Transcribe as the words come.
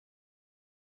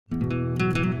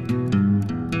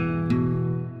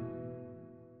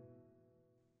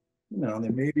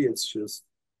then maybe it's just,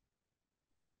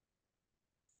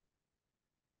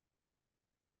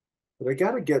 but I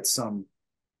got to get some.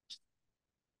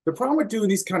 The problem with doing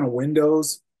these kind of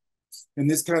windows and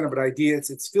this kind of an idea,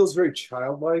 it feels very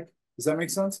childlike. Does that make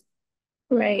sense?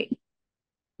 Right.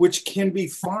 Which can be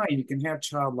fine. You can have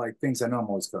childlike things. I know I'm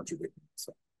always contradicting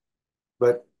myself,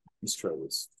 but let's try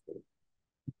this.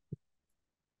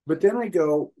 But then I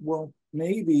go, well,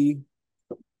 maybe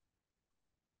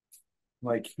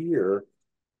like here,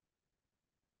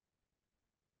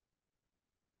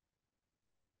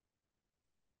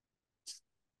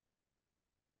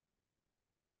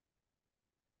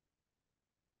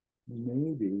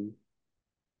 maybe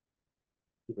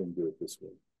we can do it this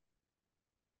way.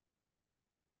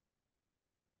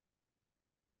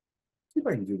 See if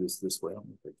I can do this way. I don't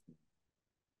know if I can.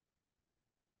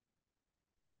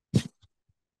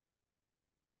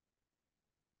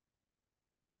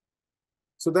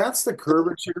 So that's the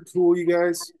curvature tool, you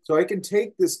guys. So I can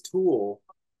take this tool,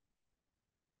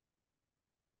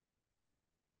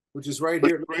 which is right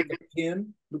here. It looks like a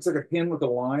pin. Looks like a pin with a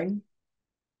line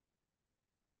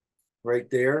right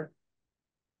there,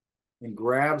 and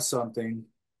grab something,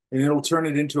 and it'll turn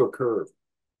it into a curve,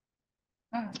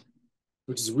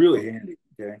 which is really handy.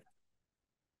 Okay.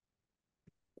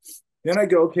 Then I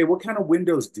go, okay, what kind of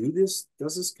windows do this?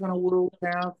 Does this kind of world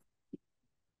have?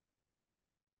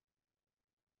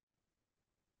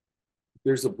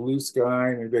 There's a blue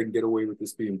sky. Maybe I can get away with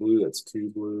this being blue. That's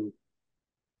too blue.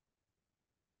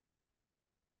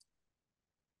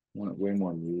 I want it way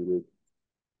more muted.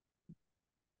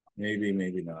 Maybe,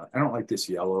 maybe not. I don't like this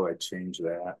yellow. I'd change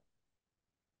that.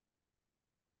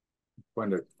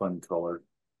 Find a fun color.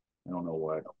 I don't know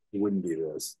what. It wouldn't be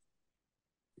this.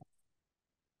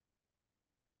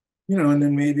 And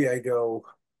then maybe I go,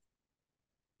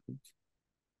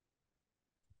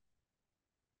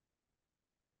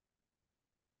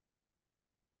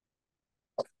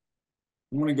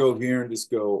 I'm going to go here and just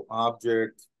go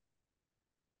object,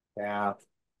 path,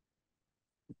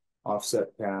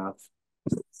 offset path.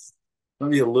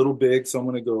 Maybe a little big, so I'm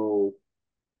going to go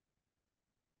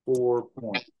 4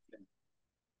 point.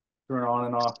 Turn on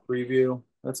and off preview.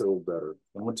 That's a little better.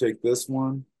 I'm going to take this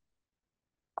one.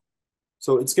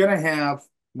 So it's going to have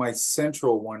my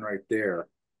central one right there.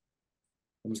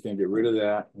 I'm just going to get rid of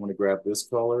that. I'm going to grab this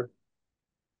color.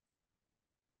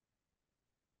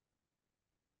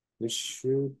 This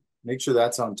should make sure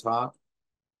that's on top.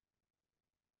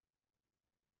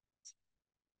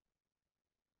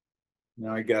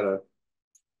 Now I got a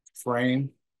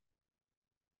frame.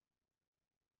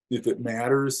 If it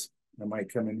matters, I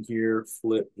might come in here,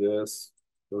 flip this,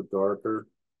 go darker.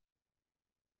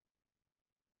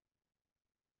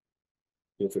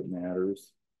 If it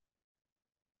matters.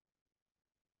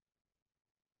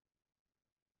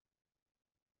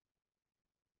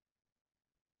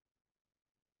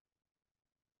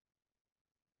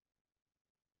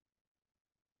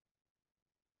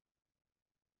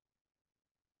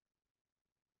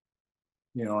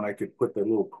 And I could put the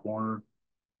little corner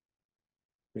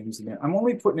things in there. I'm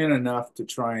only putting in enough to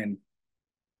try and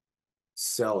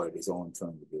sell it is all I'm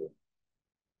trying to do.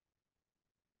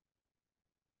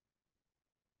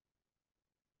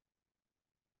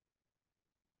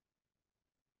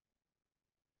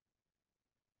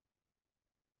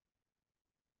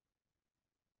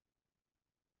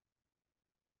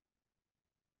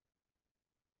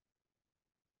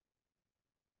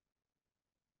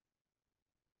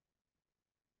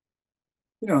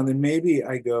 And then maybe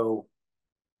I go,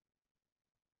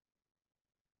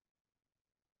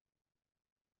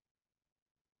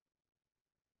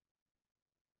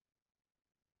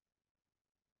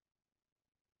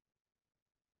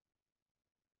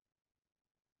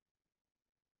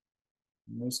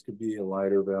 this could be a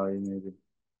lighter value maybe.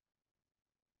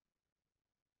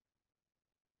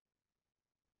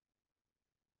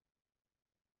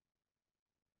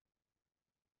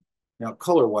 Now,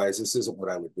 color-wise, this isn't what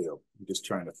I would do. I'm just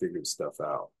trying to figure stuff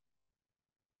out.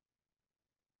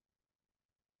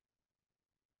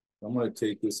 I'm going to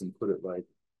take this and put it like,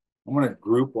 I'm going to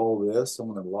group all this.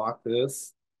 I'm going to lock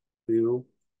this,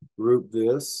 group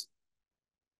this,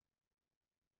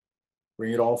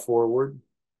 bring it all forward.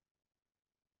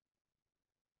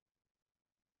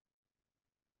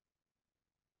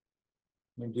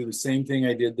 I'm going to do the same thing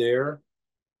I did there.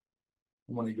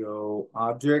 I'm going to go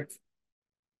object,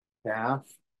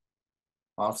 path,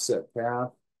 offset path.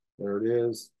 There it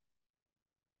is.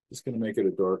 Just going to make it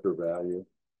a darker value.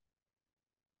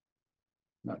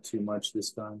 Not too much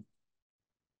this time.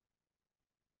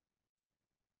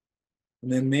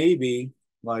 And then maybe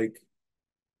like,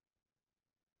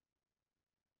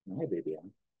 hi baby.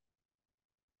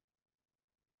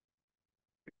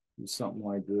 Do something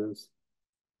like this.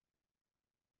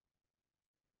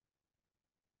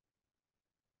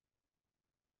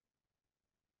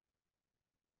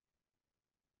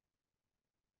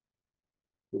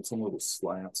 Get some little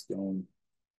slats going.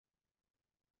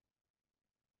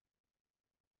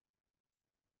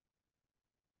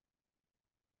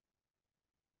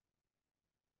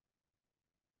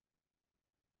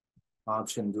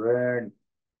 Option drag.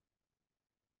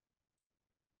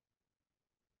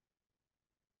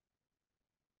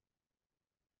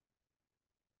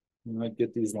 I might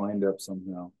get these lined up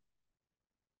somehow.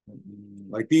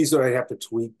 Like these, I have to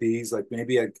tweak these. Like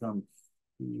maybe I'd come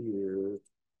here.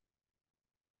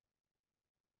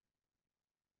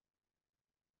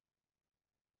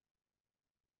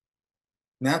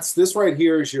 And that's this right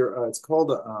here is your. It's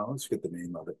called a. Let's get the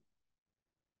name of it.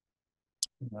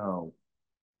 No,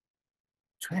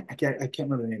 I can't. I can't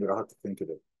remember the name of it. I'll have to think of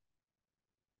it.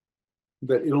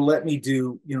 But it'll let me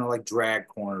do, like drag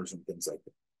corners and things like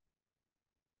that.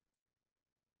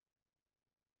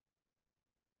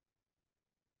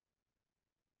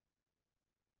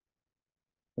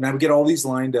 And I would get all these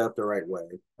lined up the right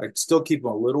way. I'd still keep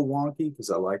them a little wonky because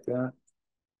I like that.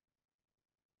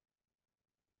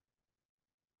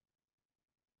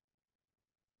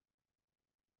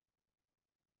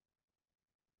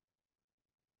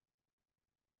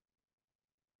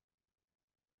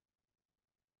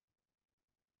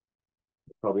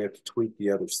 Probably have to tweak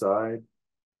the other side.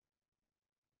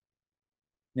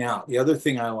 Now, the other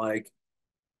thing I like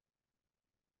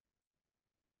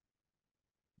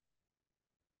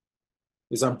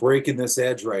is I'm breaking this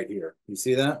edge right here. You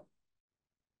see that?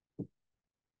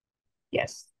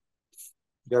 Yes.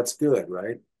 That's good,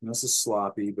 right? And this is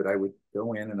sloppy, but I would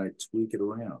go in and I tweak it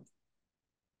around.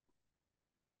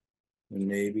 And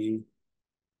maybe,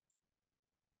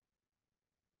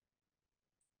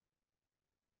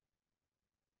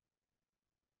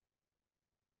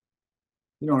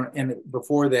 and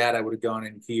before that, I would have gone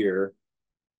in here.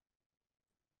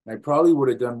 I probably would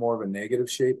have done more of a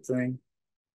negative shape thing.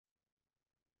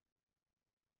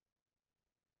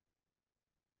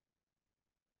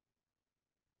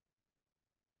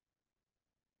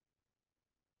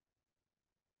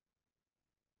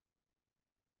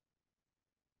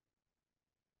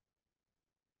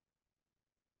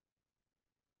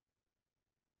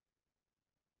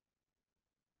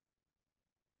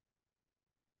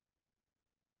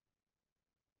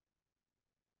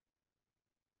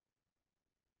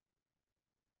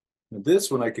 And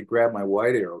this one, I could grab my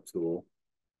white arrow tool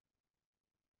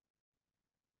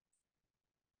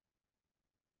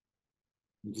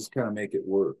and just kind of make it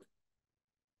work.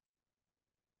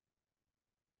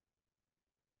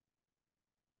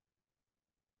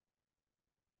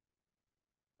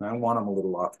 I want them a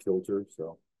little off kilter,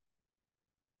 so.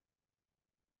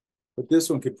 But this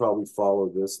one could probably follow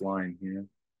this line here.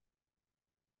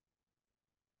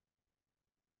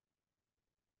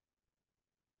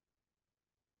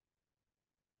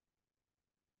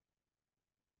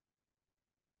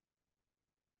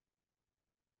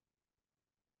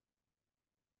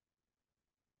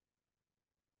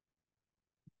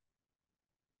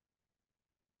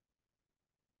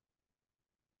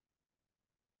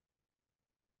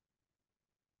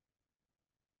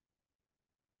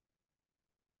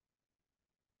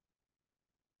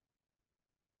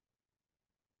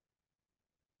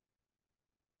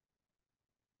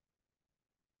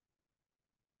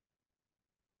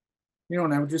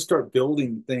 And I would just start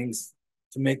building things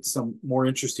to make some more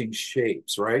interesting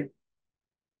shapes, right?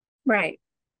 Right.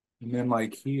 And then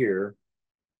like here,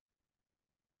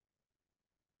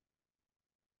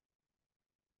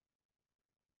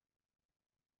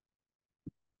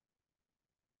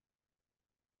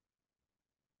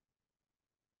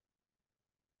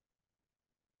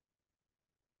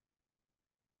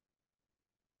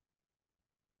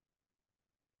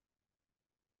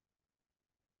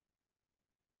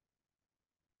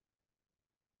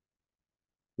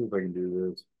 see if I can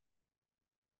do this.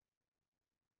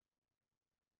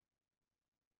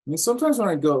 I mean, sometimes when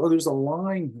I go, oh, there's a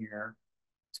line here.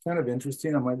 It's kind of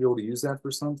interesting. I might be able to use that for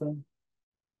something.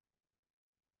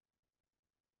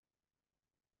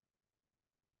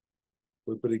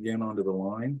 Flip it again onto the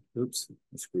line. Oops,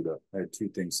 I screwed up. I had two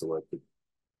things selected.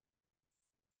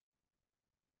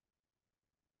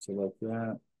 Select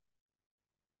that.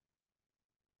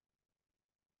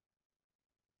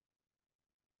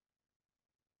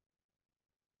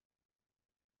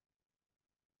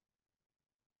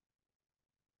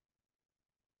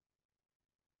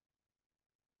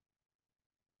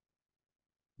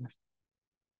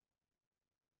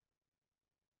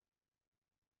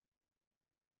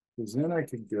 Because then I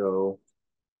could go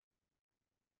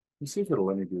Let's see if it'll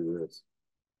let me do this.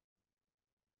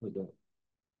 I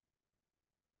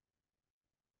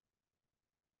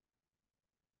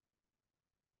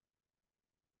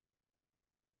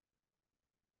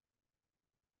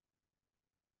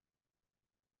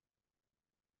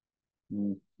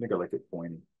think I like it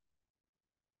pointy.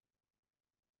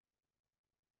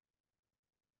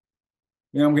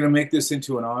 Now I'm going to make this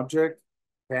into an object,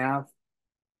 path,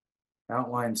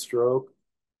 outline, stroke.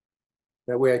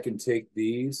 That way I can take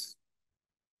these.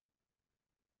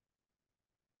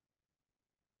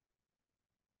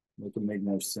 Make them make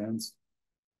more sense.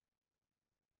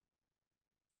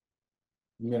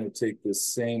 I'm going to take this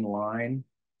same line.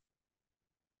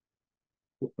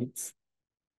 Oops.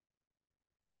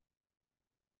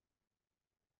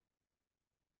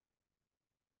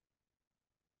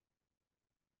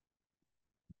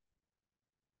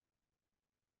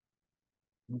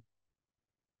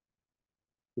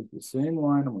 Take the same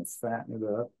line, I'm going to fatten it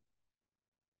up.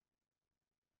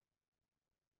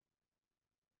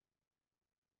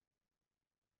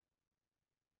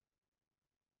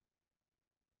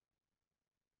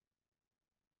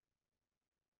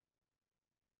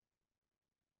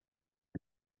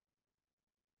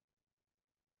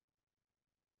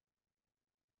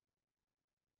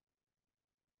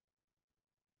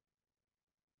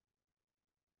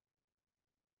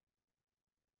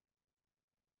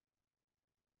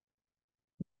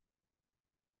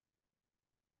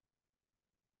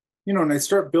 You know, and I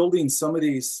start building some of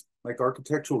these like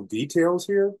architectural details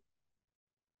here.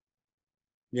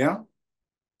 Yeah,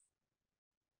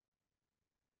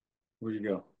 where you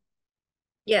go?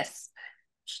 Yes.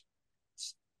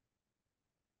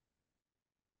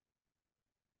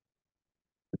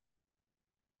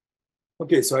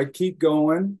 Okay, so I keep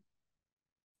going.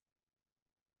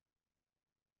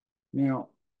 Now,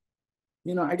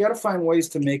 you know, I got to find ways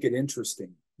to make it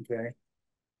interesting. Okay.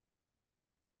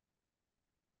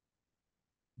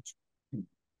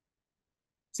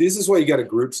 See, this is why you got to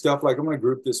group stuff. Like I'm going to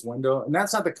group this window, and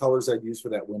that's not the colors I'd use for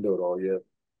that window at all yet.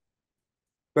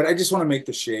 But I just want to make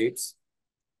the shapes.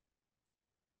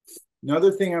 Another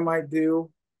thing I might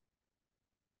do,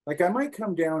 like I might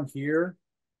come down here.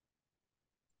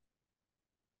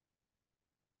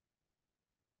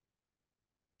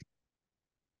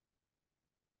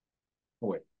 Oh,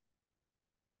 wait.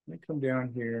 Let me come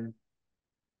down here.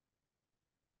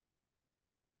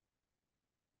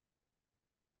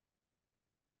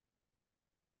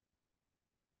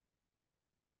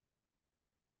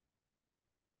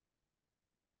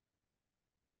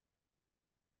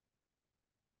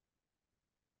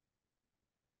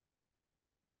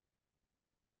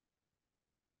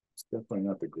 It's definitely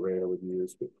not the gray I would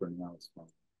use, but for now it's fine.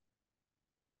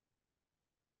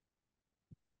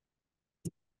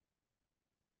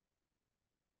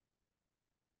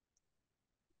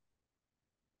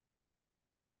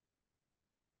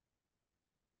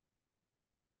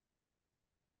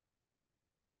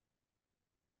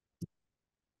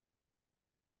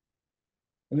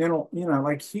 And then, you know,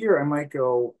 like here, I might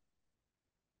go,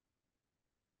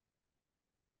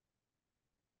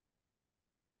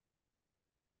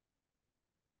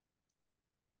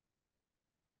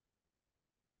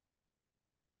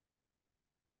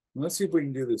 let's see if we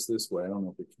can do this way. I don't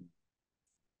know if we can.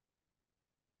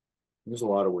 There's a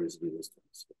lot of ways to do this.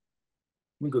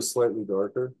 Let me go slightly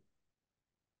darker.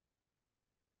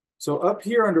 So up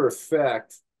here under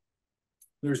effect,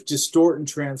 there's distort and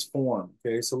transform.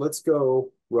 Okay, so let's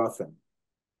go roughen.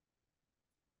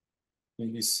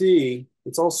 And you see,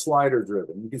 it's all slider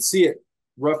driven. You can see it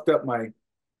roughed up my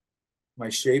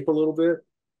shape a little bit.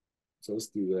 So let's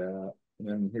do that. And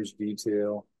then here's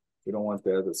detail. We don't want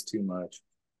that, that's too much.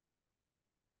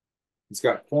 It's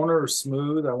got corner or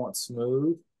smooth. I want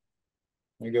smooth.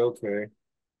 I go, okay.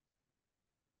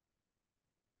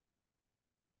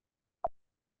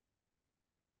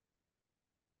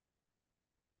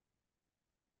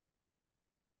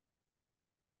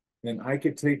 And I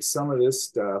could take some of this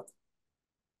stuff,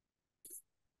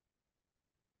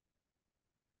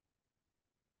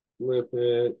 flip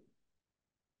it,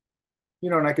 you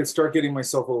know, and I could start getting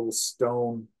myself a little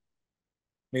stone,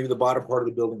 maybe the bottom part of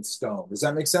the building stone. Does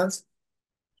that make sense?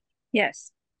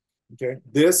 Yes. Okay.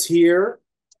 This here,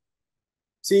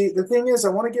 see, the thing is, I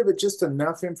want to give it just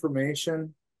enough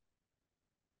information.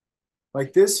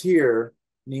 Like this here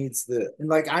needs the, and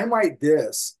like I might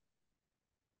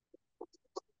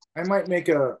I might make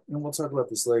a, and we'll talk about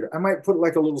this later. I might put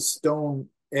like a little stone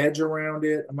edge around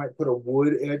it. I might put a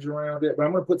wood edge around it, but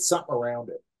I'm going to put something around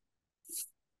it.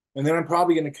 And then I'm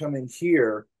probably going to come in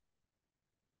here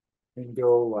and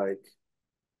go like,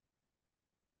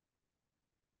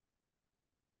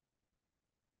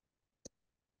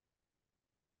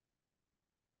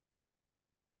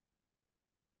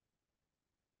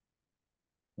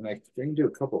 And I can do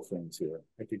a couple things here.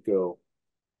 I could go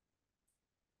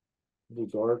a little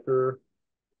darker.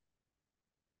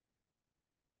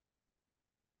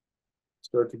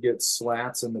 Start to get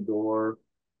slats in the door.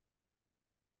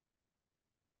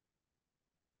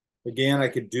 Again, I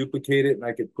could duplicate it and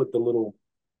I could put the little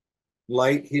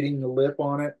light hitting the lip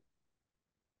on it.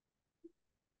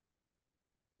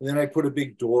 And then I put a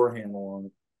big door handle on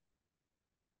it.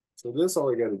 So this,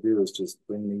 all I got to do is just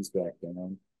bring these back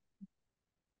down.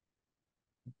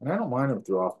 And I don't mind if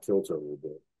they're off kilter a little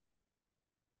bit.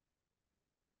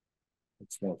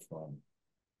 It's more fun.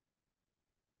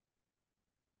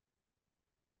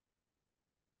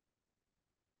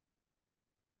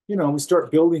 You know, we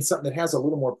start building something that has a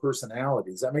little more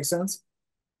personality. Does that make sense?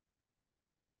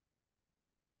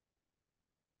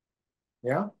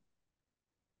 Yeah.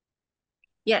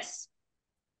 Yes.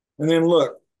 And then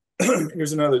look,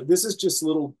 here's another. This is just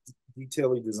little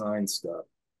detail-y design stuff.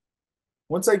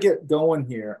 Once I get going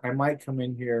here, I might come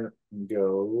in here and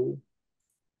go,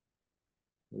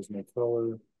 there's my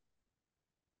color.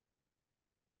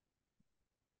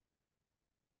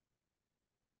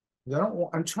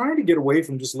 I'm trying to get away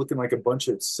from just looking like a bunch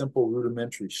of simple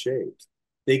rudimentary shapes.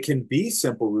 They can be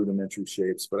simple rudimentary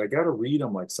shapes, but I got to read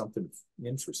them like something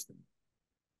interesting.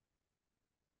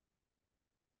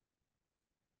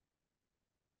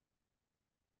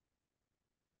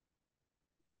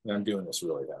 And I'm doing this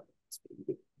really happy.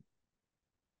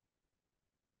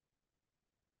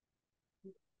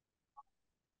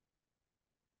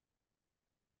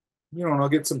 You know, and I'll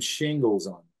get some shingles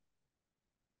on.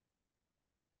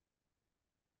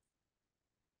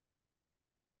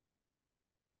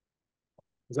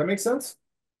 Does that make sense?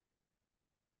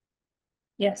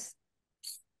 Yes.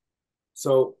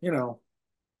 So, you know,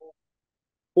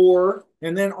 or,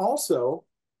 and then also,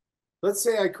 let's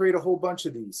say I create a whole bunch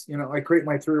of these. You know, I create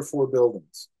my 3 or 4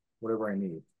 buildings, whatever I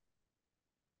need.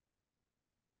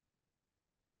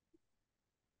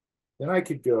 Then I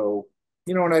could go,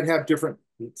 you know, and I'd have different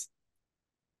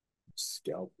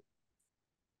scalp.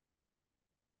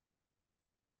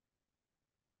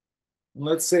 And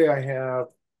let's say I have,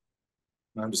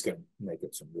 I'm just going to make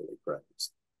up some really crappy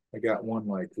stuff. I got one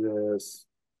like this.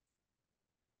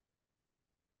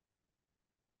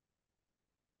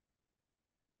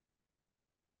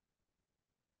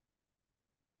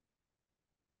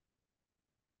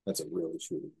 That's a really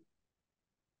shitty.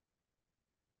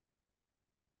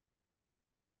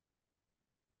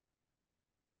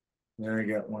 Then I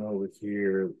got one over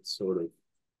here, sort of,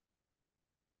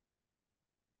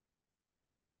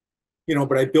 you know,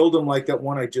 but I build them like that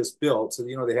one I just built. So,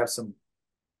 you know, they have some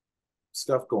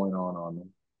stuff going on them.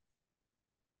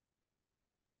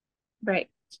 Right.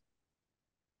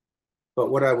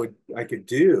 But what I could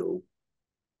do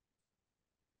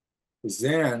is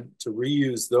then to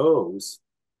reuse those.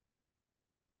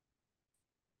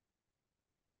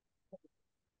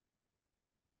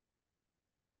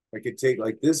 I could take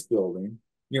like this building,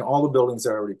 you know, all the buildings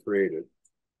I already created.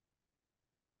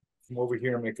 Come over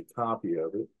here and make a copy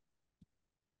of it.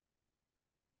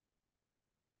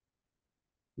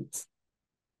 Oops.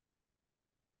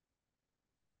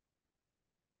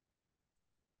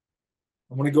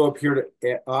 I'm going to go up here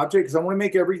to object because I want to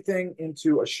make everything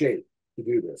into a shape to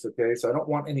do this. Okay, so I don't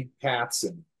want any paths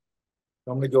in.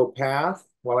 I'm going to go path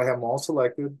while I have them all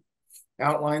selected.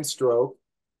 Outline stroke.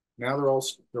 Now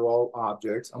they're all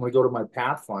objects. I'm going to go to my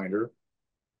Pathfinder.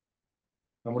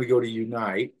 I'm going to go to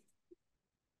Unite.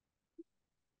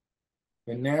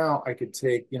 And now I could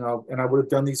take, you know, and I would have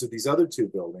done these with these other 2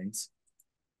 buildings.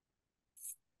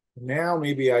 Now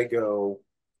maybe I go,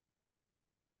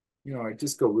 you know, I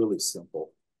just go really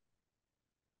simple.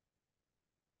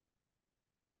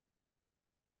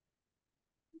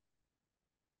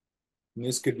 And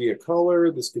this could be a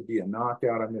color. This could be a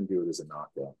knockout. I'm going to do it as a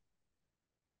knockout.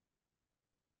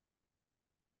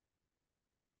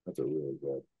 That's a really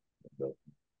good.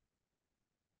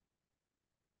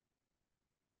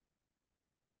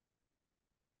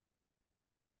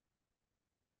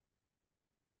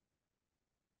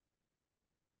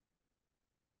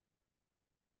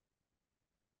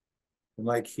 And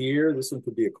like here, this one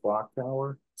could be a clock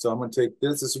tower. So I'm going to take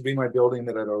this. This would be my building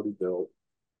that I'd already built.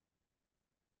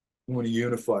 I'm going to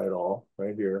unify it all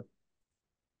right here.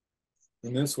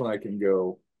 And this one I can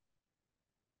go.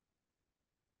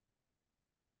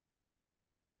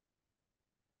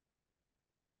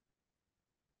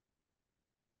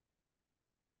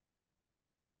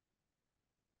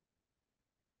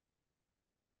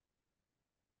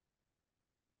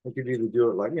 I could either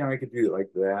do it like, you know, I could do it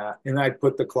like that. And I'd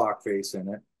put the clock face in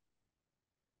it.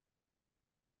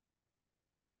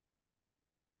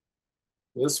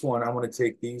 This one, I'm going to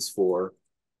take these 4.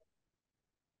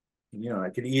 I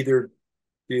could either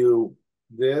do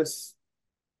this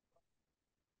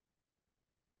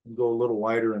and go a little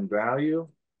lighter in value.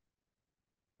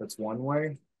 That's one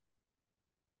way,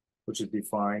 which would be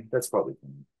fine. That's probably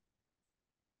fine.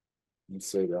 Let me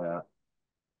say that.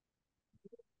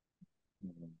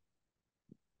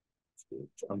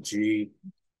 On G,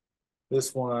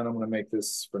 this one, I'm going to make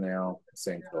this for now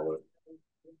same color.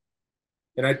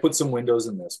 And I'd put some windows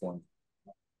in this one.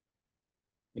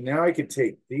 And now I could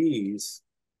take these,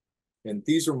 and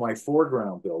these are my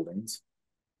foreground buildings.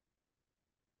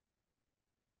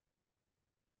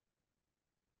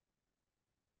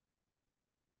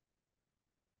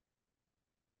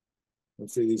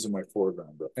 Let's say these are my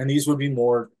foreground buildings. And these would be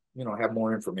more, have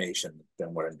more information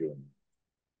than what I'm doing.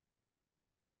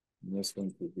 And this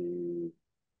one could be,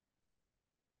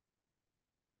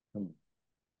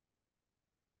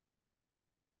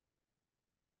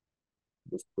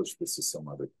 let's push this to some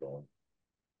other color.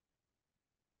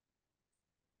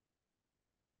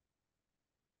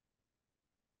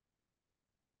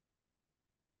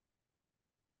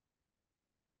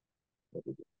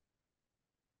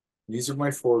 These are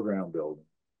my foreground buildings.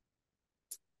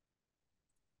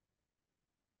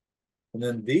 And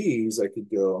then these, I could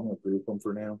go, I'm going to group them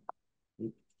for now.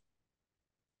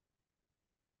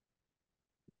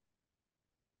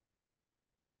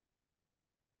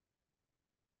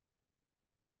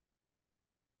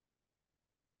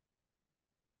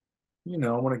 I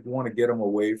want to get them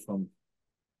away from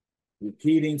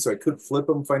repeating. So I could flip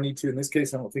them if I need to. In this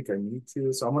case, I don't think I need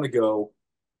to. So I'm going to go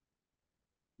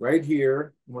right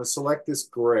here. I'm going to select this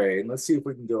gray. And let's see if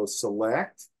we can go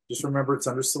select. Just remember it's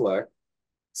under select.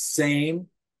 Same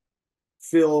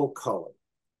fill color.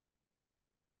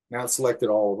 Now it's selected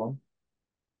all of them.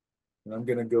 And I'm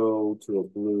going to go to a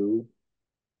blue.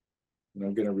 And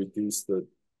I'm going to reduce the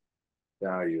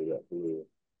value of that blue.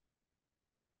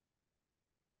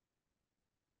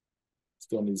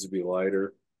 Still needs to be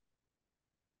lighter.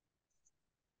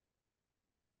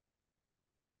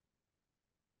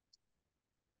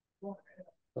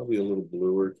 Probably a little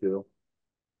bluer too.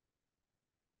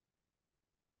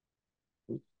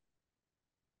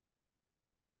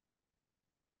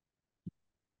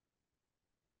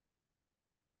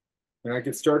 And I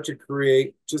could start to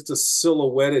create just a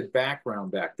silhouetted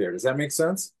background back there. Does that make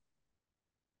sense?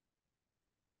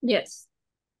 Yes.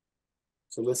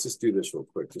 So let's just do this real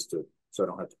quick, so I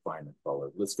don't have to find the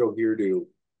color. Let's go here to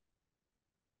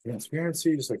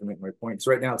transparency, just so I can make my point.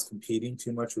 So right now it's competing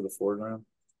too much with the foreground.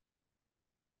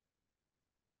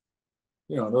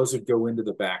 Those would go into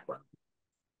the background,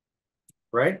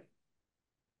 right?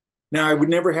 Now I would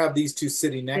never have these two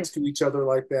sitting next to each other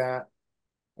like that.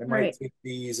 I might take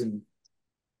these and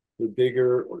they're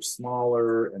bigger or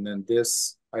smaller, and then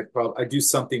this, I'd do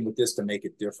something with this to make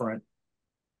it different.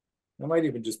 I might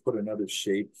even just put another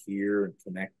shape here and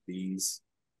connect these.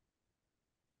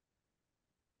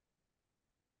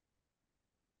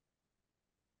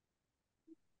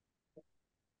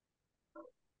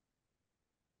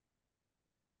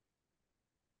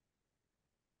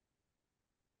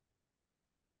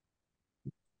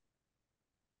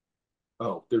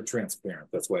 Oh, they're transparent.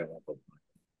 That's why I won't put them.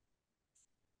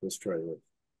 Let's try this.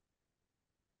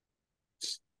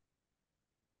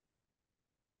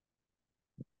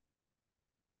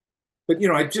 But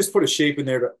I just put a shape in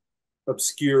there to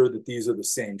obscure that these are the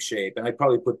same shape. And I'd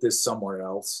probably put this somewhere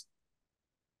else.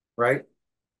 Right?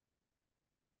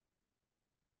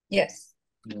 Yes.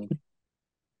 Yeah.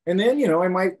 And then, I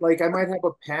might have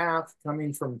a path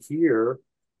coming from here.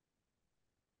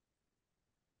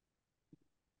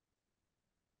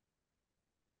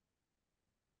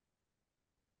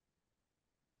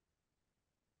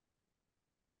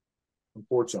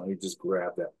 Unfortunately, just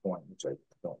grab that point, which I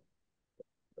don't.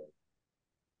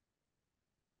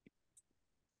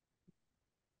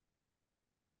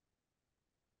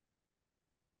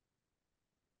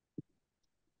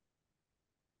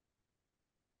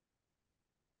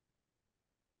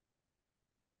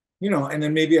 And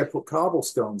then maybe I put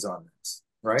cobblestones on this,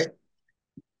 right?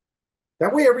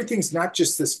 That way everything's not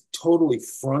just this totally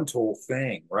frontal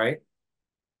thing, right?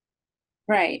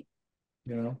 Right.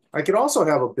 I could also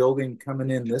have a building coming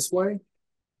in this way,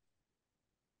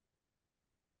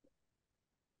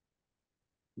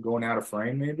 going out of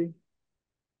frame maybe.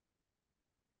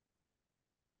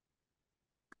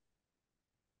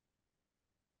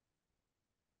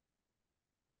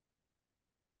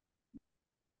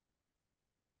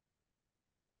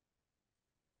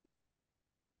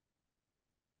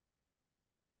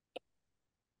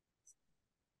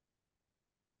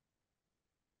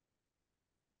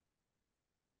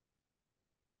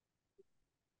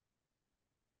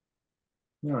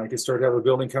 You know, I could start to have a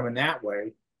building coming that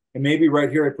way. And maybe right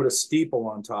here I put a steeple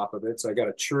on top of it. So I got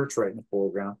a church right in the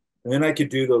foreground. And then I could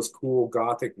do those cool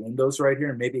Gothic windows right here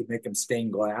and maybe make them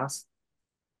stained glass.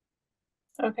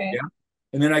 Okay. Yeah.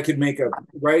 And then I could make a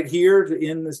right here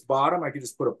in this bottom, I could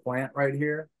just put a plant right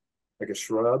here, like a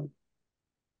shrub.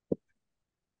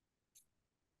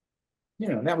 You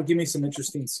know, and that would give me some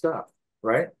interesting stuff,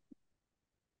 right?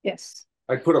 Yes.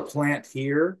 I'd put a plant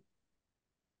here.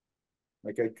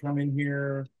 Like I'd come in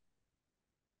here.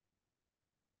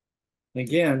 And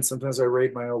again, sometimes I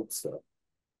raid my old stuff.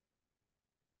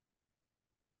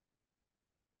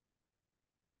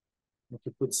 I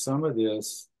could put some of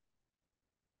this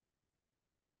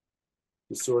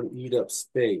to sort of eat up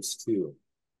space too.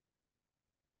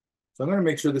 So I'm going to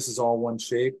make sure this is all one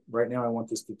shape. Right now, I want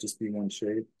this to just be one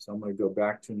shape. So I'm going to go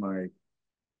back to my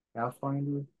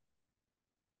Pathfinder.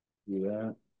 Do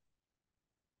that.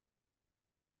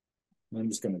 And I'm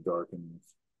just going to darken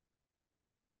this.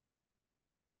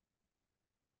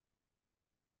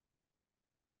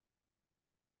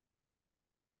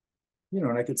 You know,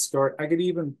 and I could start, I could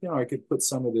even, you know, I could put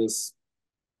some of this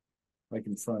like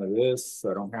in front of this.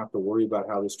 So I don't have to worry about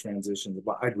how this transitions.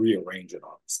 But I'd rearrange it,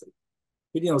 obviously.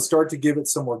 But, you know, start to give it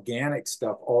some organic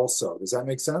stuff also. Does that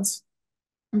make sense?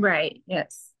 Right.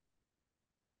 Yes.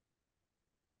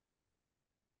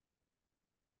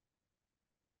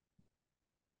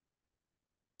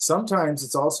 Sometimes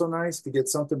it's also nice to get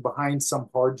something behind some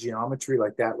hard geometry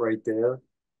like that right there.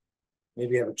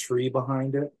 Maybe have a tree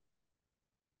behind it.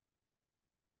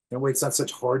 That way it's not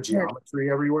such hard Right.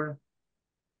 geometry everywhere,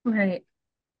 Right.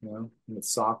 you know, and it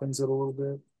softens it a little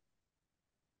bit.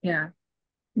 Yeah.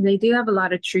 They do have a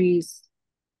lot of trees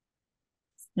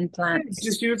and Yeah, you plants.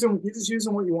 just use them, you just use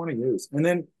them what you want to use. And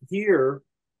then here,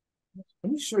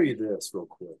 let me show you this real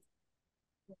quick.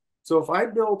 So if I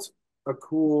built a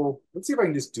cool, let's see if I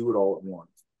can just do it all at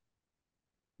once.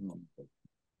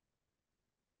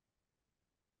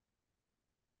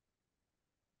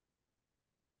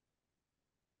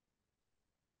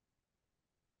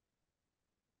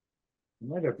 I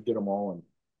might have to get them all in.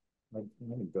 I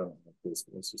haven't done it like this.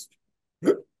 Let's just,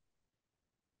 I'm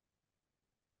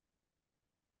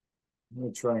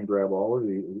gonna try and grab all of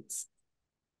these.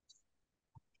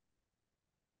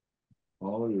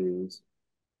 All of these.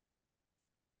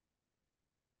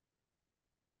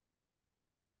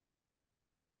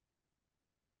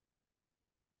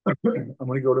 I'm going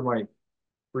to go to my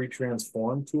free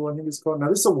transform tool, I think it's called. Now,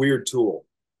 this is a weird tool.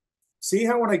 See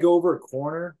how when I go over a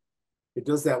corner, it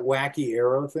does that wacky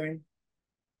arrow thing?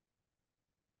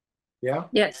 Yeah.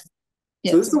 Yes.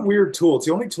 So this is Yes. a weird tool. It's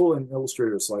the only tool in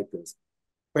Illustrator that's like this.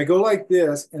 If I go like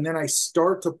this, and then I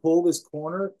start to pull this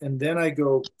corner, and then I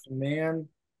go Command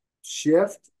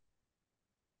Shift.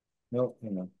 No,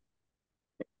 hang on.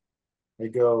 I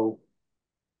go,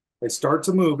 I start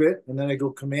to move it, and then I go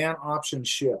Command Option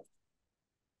Shift.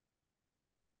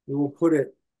 It will put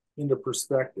it into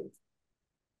perspective.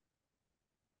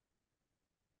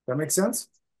 That makes sense?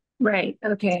 Right.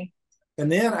 Okay.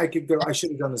 And then I could go, I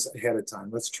should have done this ahead of time.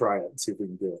 Let's try it and see if we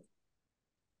can do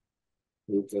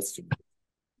it. Oops, that's too much.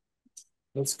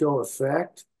 Let's go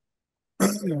Effect,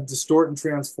 Distort and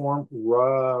Transform,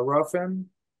 Roughen.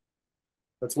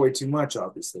 That's way too much,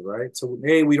 obviously, right? So,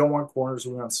 A, we don't want corners,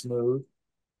 we want smooth.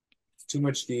 It's too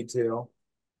much detail.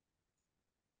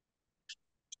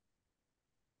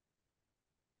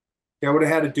 Yeah, I would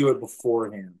have had to do it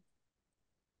beforehand,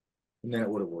 and then it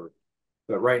would have worked.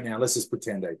 But right now, let's just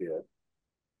pretend I did.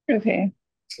 Okay.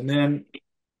 And then,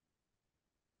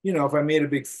 you know, if I made a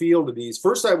big field of these,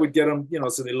 first I would get them, you know,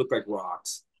 so they look like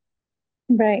rocks.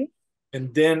 Right.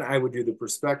 And then I would do the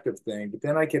perspective thing. But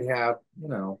then I could have, you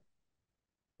know,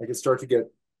 I could start to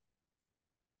get,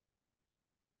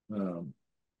 um,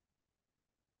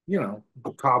 you know,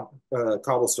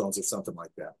 cobblestones or something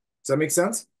like that. Does that make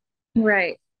sense?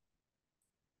 Right.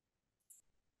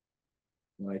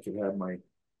 And I could have my,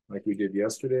 like we did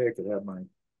yesterday, I could have my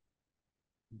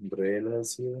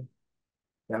umbrellas here.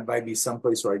 That might be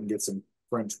someplace where I can get some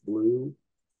French blue.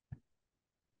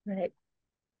 Right.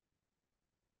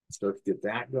 Start to get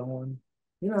that going.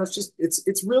 You know, it's just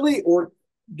it's really or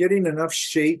getting enough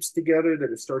shapes together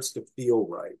that it starts to feel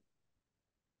right.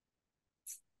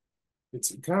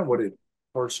 It's kind of what it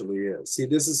partially is. See,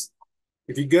 this is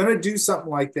if you're gonna do something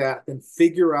like that, then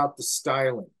figure out the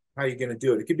styling. How you're gonna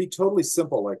do it. It could be totally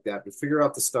simple like that, but figure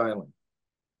out the styling.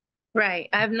 Right.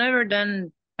 I've never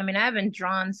done, I mean, I haven't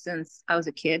drawn since I was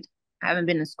a kid. I haven't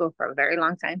been in school for a very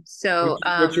long time. So,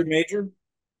 What's your major?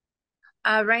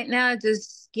 right now,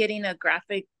 just getting a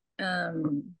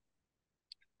um,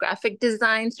 graphic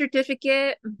design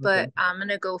certificate, but Okay. I'm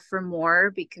gonna go for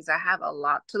more because I have a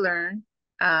lot to learn.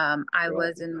 I Wow.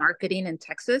 was in marketing in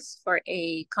Texas for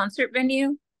a concert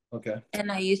venue, Okay.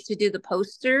 and I used to do the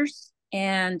posters,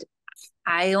 and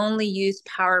I only used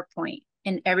PowerPoint,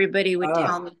 and everybody would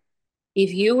tell Ah,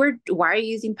 me, why are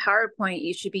you using PowerPoint?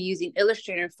 You should be using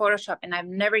Illustrator and Photoshop, and I've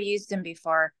never used them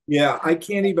before. yeah, I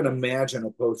can't even imagine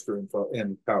a poster in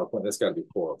PowerPoint. That's got to be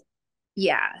horrible.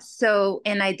 Yeah, so,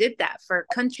 and I did that for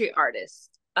country artists.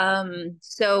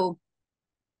 So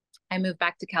I moved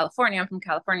back to California. I'm from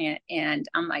California, and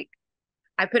I'm like,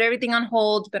 I put everything on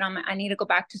hold, but I need to go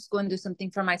back to school and do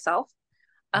something for myself.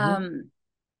 Mhm. Um,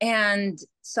 and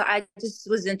so I just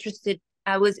was interested.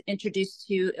 I was introduced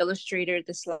to Illustrator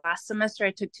this last semester.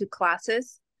 I took two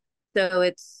classes. So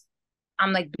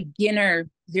I'm like beginner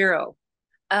zero.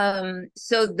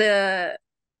 So this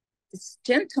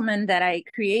gentleman that I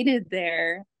created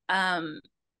there,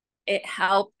 it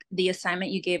helped the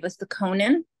assignment you gave us, the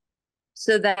Conan.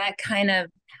 So that kind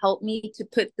of helped me to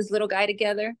put this little guy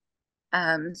together.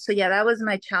 So yeah, that was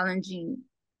my challenging.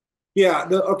 Yeah.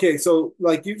 Okay. So,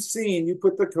 like you've seen, you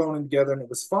put the Conan together and it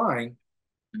was fine.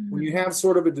 When you Mhm. have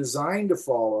sort of a design to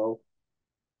follow,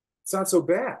 it's not so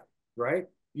bad, right?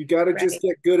 You got to just Right,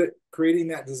 get good at creating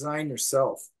that design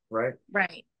yourself, right?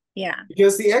 right. Yeah,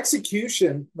 Because the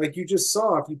execution, like you just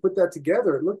saw, if you put that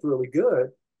together, it looked really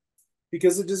good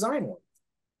because the design worked.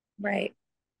 right.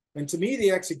 And to me,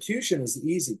 the execution is the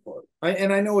easy part.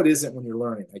 And I know it isn't when you're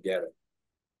learning. I get it.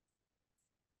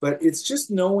 But it's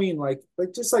just knowing, like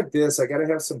just like this, I got to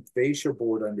have some fascia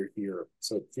board under here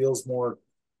so it feels more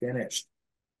finished.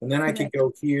 And then I could Right.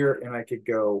 go here and I could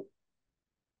go,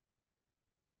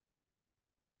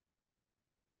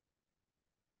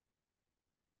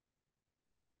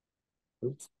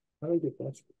 oops, how do I get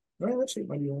that? No, that shape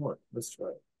might even work. Let's try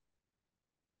it.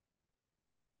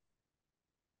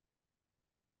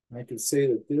 I could say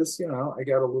that this, I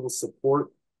got a little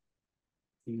support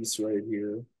piece right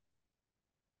here.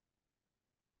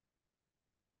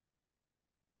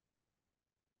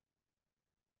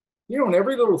 And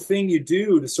every little thing you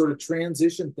do to sort of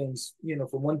transition things,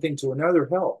 from one thing to another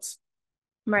helps,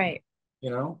 Right.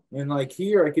 and like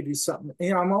here, I could do something,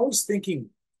 I'm always thinking,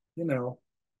 you know,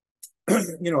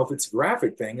 if it's a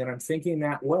graphic thing, then I'm thinking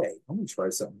that way. I'm gonna try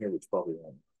something here, which probably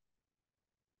won't.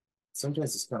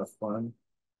 Sometimes it's kind of fun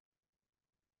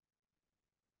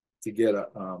to get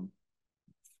a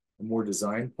more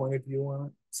design point of view on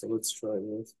it. So let's try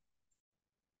this.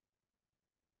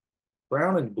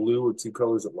 Brown and blue are two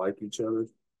colors that like each other.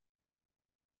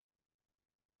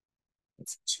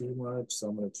 It's too much, so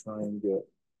I'm gonna try and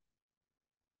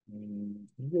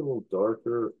maybe a little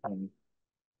darker and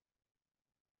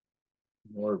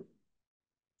more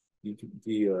you can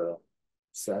be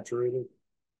saturated,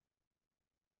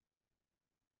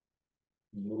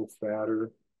 a little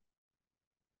fatter.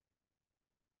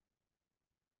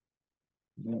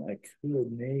 And then I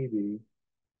could maybe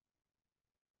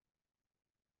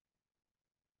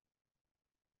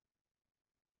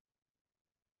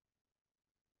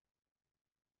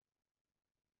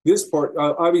this part.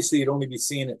 Obviously, you'd only be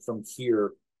seeing it from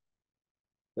here.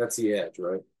 That's the edge,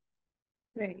 right?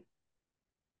 Right.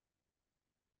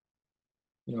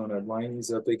 And I'd line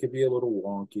these up. They could be a little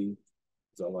wonky,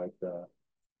 because I like that.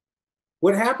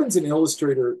 What happens in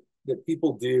Illustrator that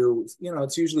people do,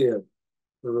 it's usually a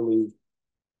early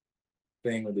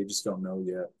thing where they just don't know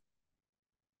yet.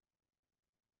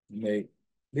 And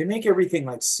they make everything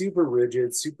like super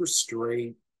rigid, super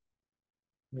straight.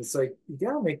 And it's like you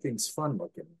gotta make things fun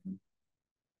looking. I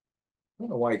don't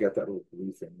know why I got that little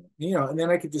blue thing. And then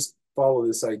I could just follow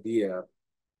this idea.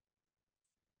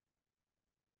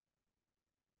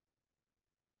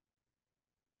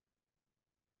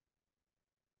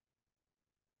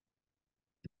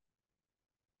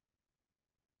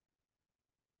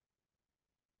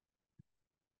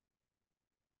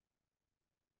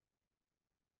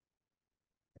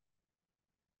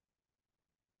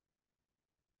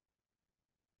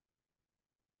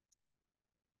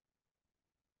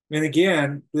 And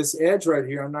again, this edge right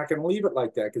here, I'm not going to leave it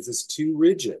like that because it's too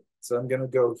rigid. So I'm going to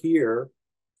go here,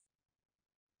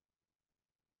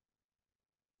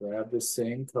 grab the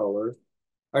same color.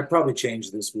 I'd probably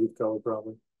change this roof color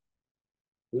probably.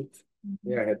 Oops.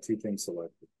 Yeah, Mhm. I had two things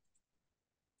selected.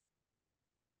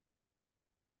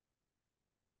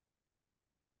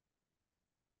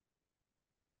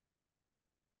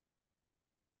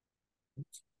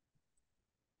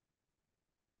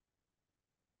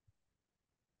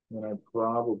 And I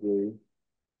probably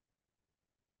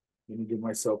going to give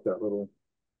myself that little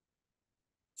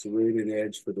serrated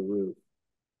edge for the roof.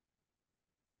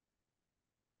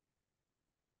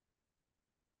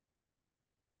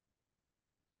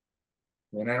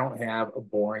 And I don't have a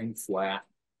boring flat.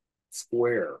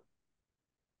 square.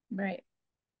 Right.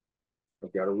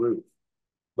 I've got a roof,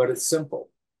 but it's simple.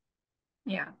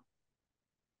 Yeah.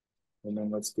 And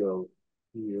then let's go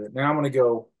here. Now I'm going to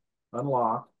go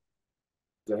unlock.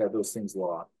 I have those things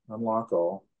locked. Unlock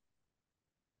all.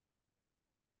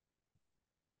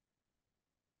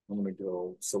 I'm going to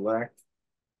go select,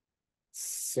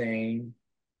 same,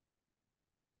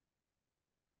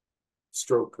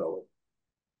 stroke color,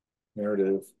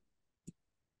 narrative,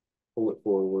 pull it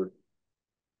forward.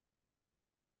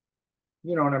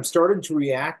 You know, and I'm starting to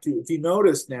react to, if you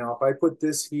notice now, if I put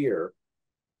this here,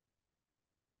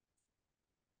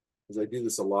 because I do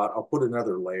this a lot, I'll put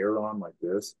another layer on like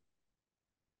this.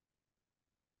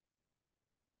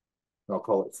 I'll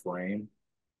call it frame.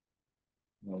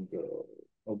 I'll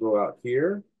go out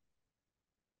here.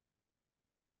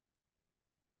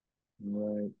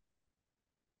 Right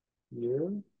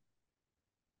here.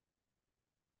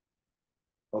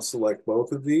 I'll select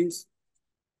both of these.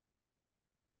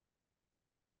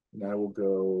 And I will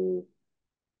go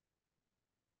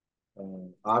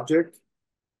object,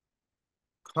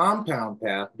 compound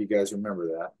path, if you guys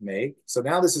remember that, make. So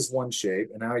now this is one shape,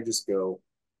 and now I just go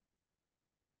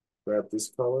grab this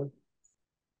color.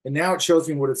 And now it shows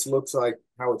me what it looks like,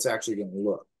 how it's actually going to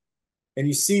look. And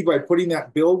you see by putting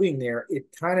that building there, it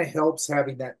kind of helps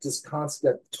having that just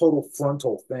constant, that total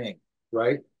frontal thing,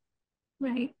 right?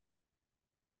 Right.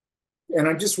 And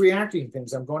I'm just reacting to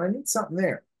things. I'm going, I need something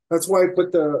there. That's why I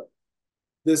put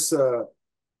this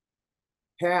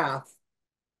path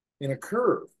in a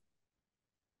curve.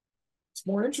 It's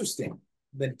more interesting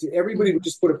than everybody would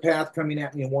just put a path coming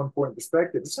at me in one point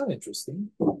perspective. It's not interesting.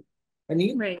 I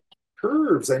need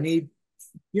curves. I need,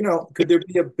 you know, could there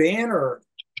be a banner?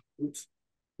 Oops.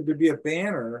 Could there be a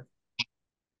banner?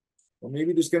 Or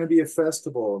maybe there's going to be a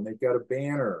festival and they've got a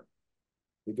banner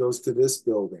that goes to this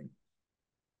building.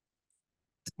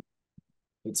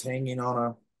 It's hanging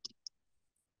on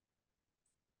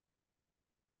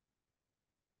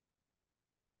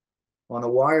a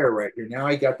wire right here. Now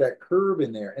I got that curve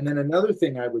in there. And then another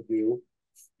thing I would do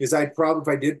is I'd probably, if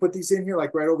I did put these in here,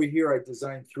 like right over here, I'd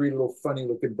design 3 little funny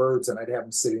looking birds and I'd have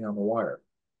them sitting on the wire,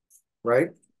 right?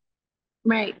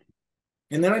 Right.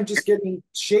 And then I'm just getting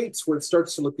shapes where it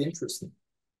starts to look interesting.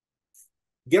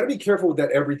 You got to be careful with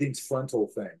that everything's frontal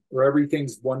thing or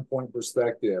everything's one point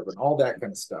perspective and all that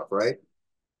kind of stuff, right?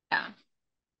 Yeah.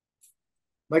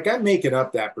 Like I'm making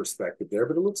up that perspective there,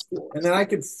 but it looks cool. And then I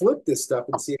can flip this stuff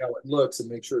and see how it looks and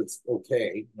make sure it's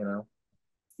okay, you know?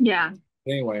 Yeah.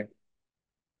 Anyway,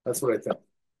 that's what I think.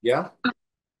 Yeah?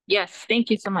 Yes. Thank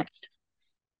you so much.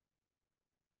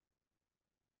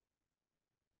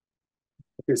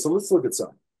 Okay, so let's look at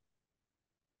some.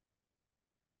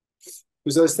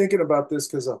 Because I was thinking about this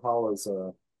because of Hala's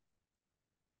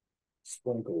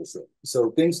sprinkles.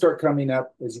 So things start coming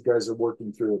up as you guys are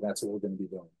working through it. That's what we're going to be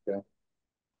doing, okay?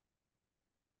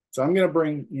 So I'm going to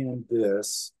bring in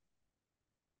this.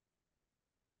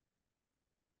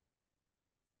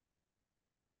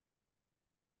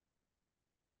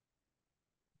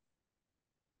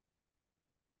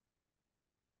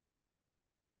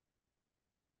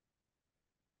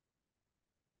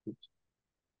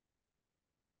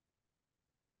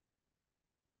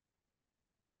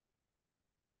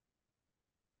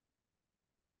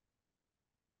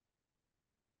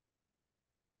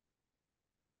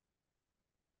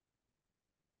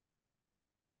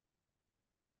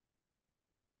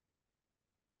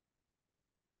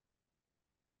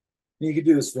 You can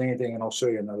do this for anything, and I'll show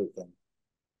you another thing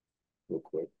real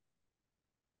quick.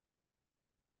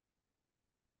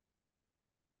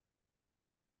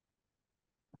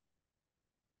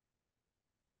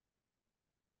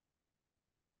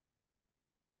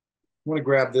 I want to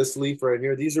grab this leaf right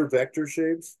here. These are vector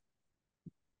shapes.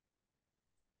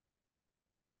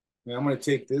 And I'm going to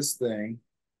take this thing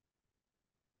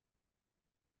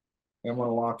and I'm going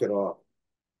to lock it off.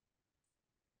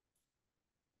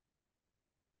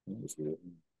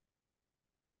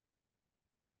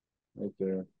 Right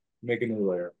there. Make a new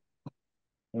layer.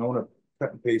 And I want to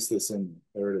cut and paste this in.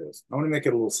 There it is. I want to make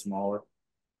it a little smaller.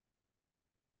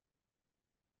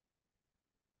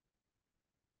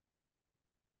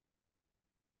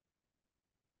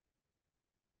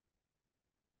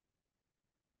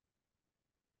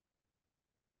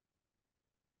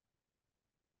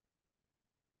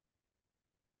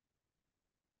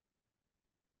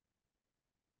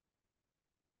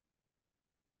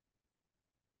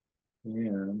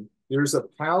 And there's a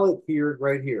palette here,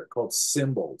 right here, called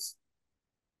Symbols.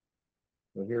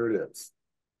 So here it is.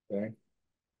 Okay.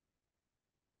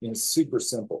 And it's super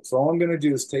simple. So all I'm going to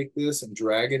do is take this and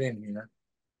drag it in here.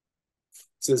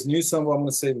 It says new symbol. I'm going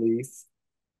to say leaf.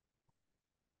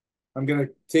 I'm gonna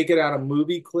take it out of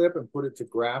movie clip and put it to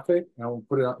graphic, and I'm gonna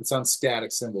put it on, it's on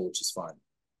static symbol, which is fine.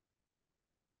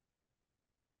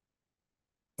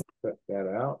 Cut that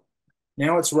out.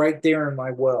 Now it's right there in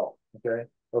my well, okay,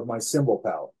 of my symbol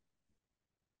palette.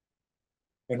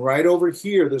 And right over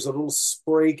here, there's a little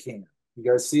spray can. You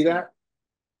guys see that?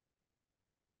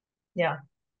 Yeah.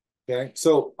 Okay,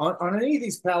 so on any of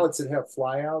these palettes that have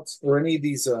flyouts, or any of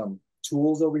these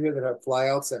tools over here that have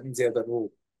flyouts, that means they have that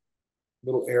little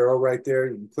arrow right there.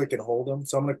 You can click and hold them.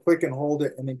 So I'm going to click and hold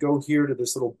it and then go here to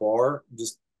this little bar,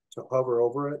 just to hover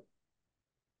over it.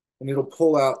 And it'll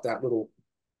pull out that little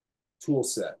tool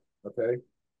set, okay?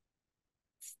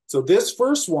 So this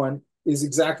first one is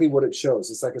exactly what it shows.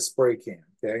 It's like a spray can,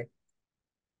 okay?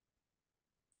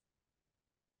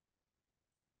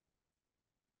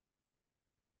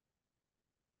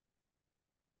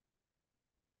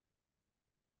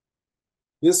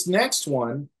 This next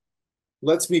one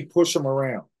lets me push them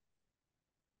around.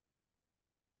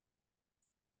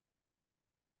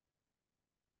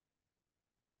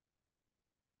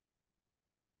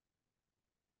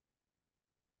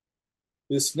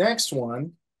 This next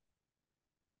one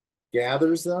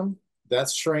gathers them,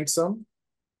 that shrinks them,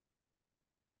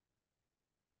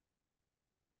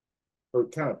 or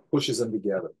it kind of pushes them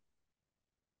together.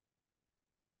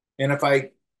 And if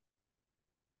I,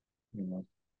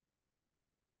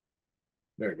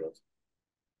 there it goes.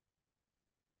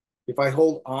 If I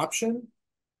hold Option,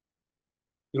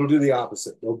 it'll do the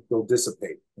opposite. They'll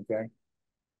dissipate, okay?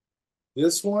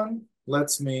 This one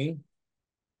lets me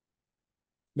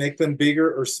make them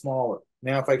bigger or smaller.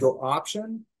 Now, if I go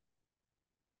Option,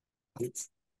 oops,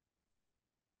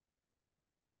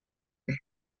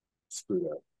 screwed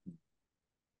up.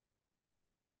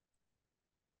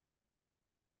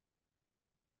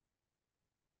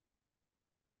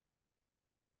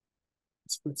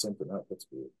 Let's put something up. That's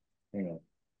weird. Hang on.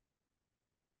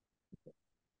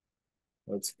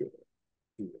 Let's go.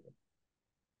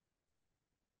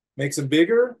 Makes them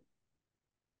bigger.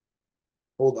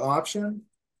 Hold Option.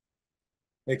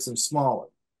 Makes them smaller.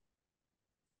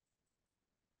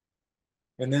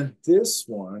 And then this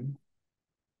one,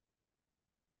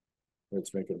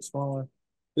 let's make them smaller.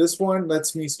 This one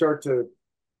lets me start to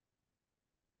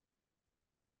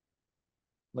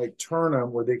like turn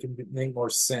them where they can make more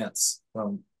sense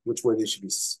from which way they should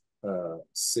be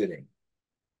sitting.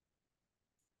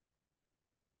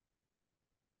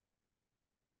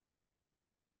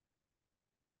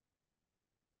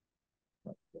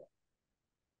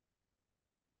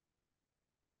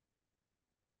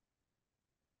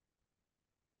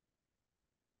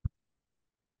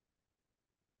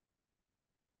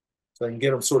 So I can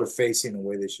get them sort of facing the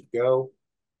way they should go.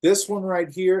 This one right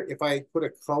here, if I put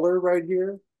a color right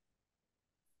here,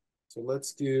 so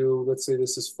let's say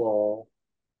this is fall.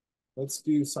 Let's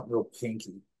do something real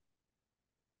pinky.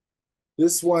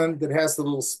 This one that has the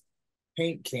little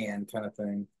paint can kind of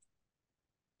thing,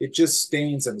 it just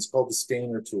stains them. It's called the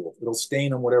stainer tool. It'll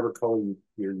stain them whatever color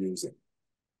you're using.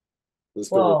 Let's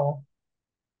go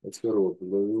to a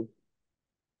blue.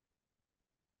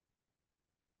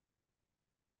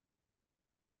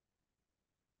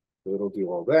 So it'll do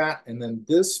all that. And then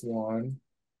this one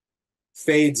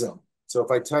fades them. So if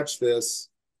I touch this,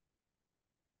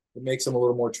 it makes them a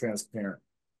little more transparent.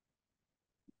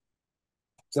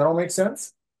 Does that all make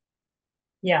sense?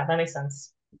 Yeah, that makes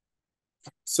sense.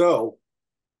 So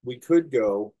we could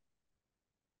go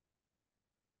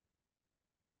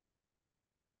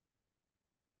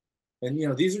and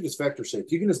these are just vector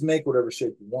shapes. You can just make whatever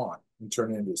shape you want and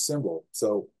turn it into a symbol.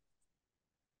 So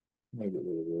let me get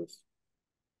rid of this.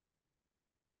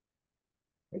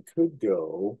 I could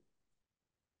go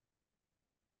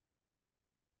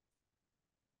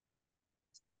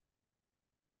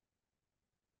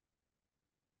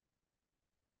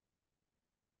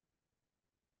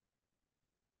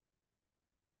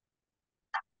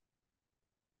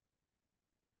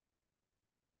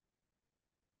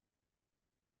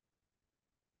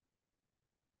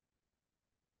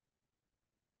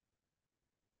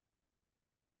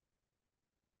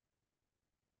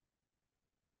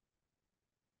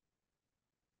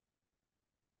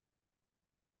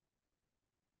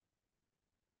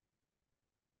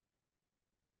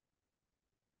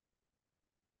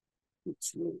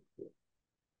it's really cool.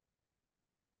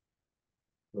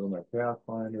 Go to my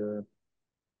Pathfinder.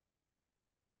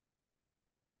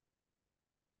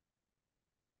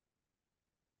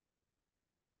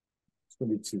 It's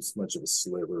gonna be too much of a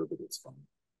sliver, but it's fine.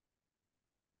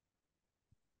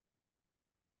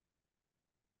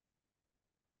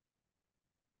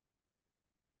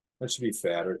 That should be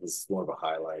fatter because it's more of a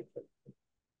highlight. But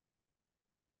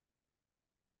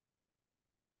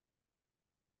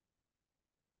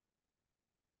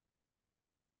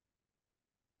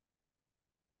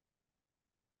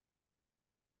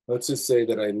Let's just say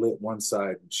that I lit one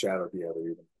side and shadowed the other,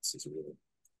 even this is really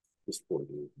just poor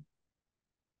dude.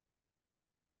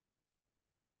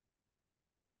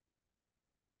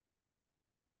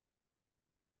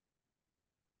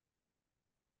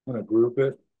 I'm gonna group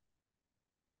it.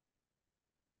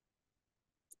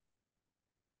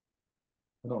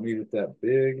 I don't need it that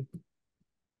big.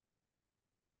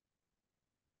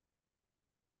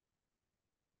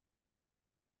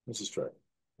 Let's just try it.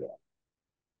 Yeah.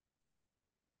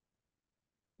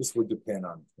 This would depend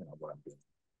on what I'm doing.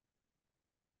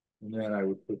 And then I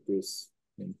would put this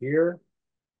in here.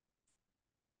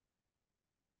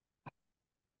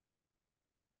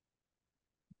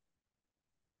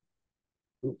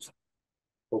 Oops.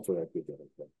 Hopefully I did that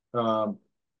okay.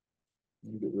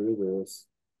 Let me get rid of this.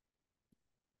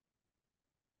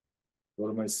 Go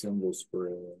to my symbol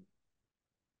spread.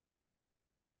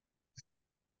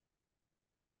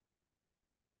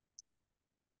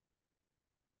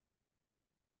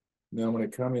 Now I'm going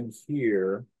to come in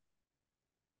here.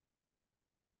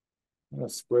 I'm going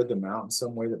to spread them out in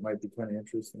some way that might be kind of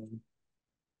interesting.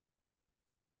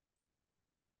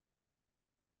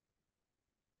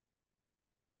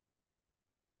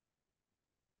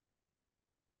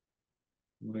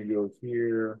 I'm going to go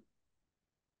here.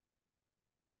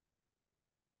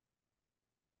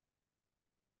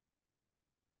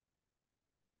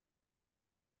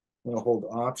 I'm going to hold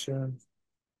Option.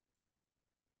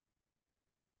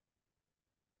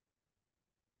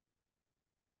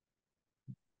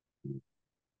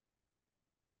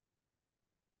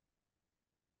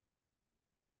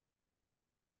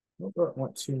 I don't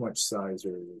want too much size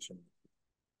variation.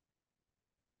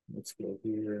 Let's go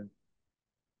here.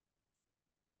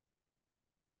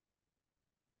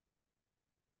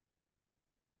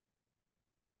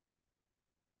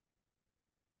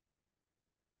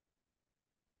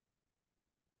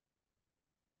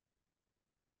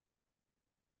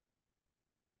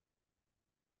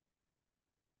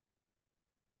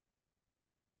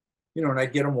 And I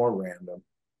get them more random.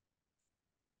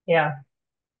 Yeah.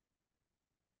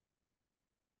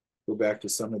 Go back to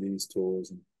some of these tools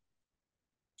and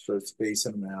start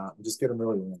spacing them out and just get them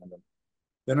really random.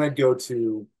 Then I'd go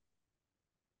to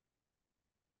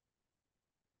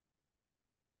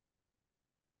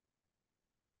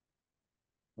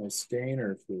my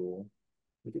stainer tool.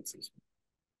 I think it's this one.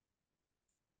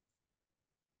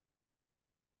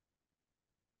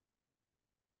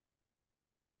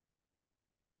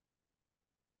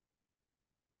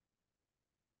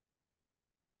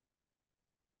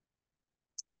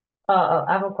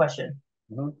 I have a question.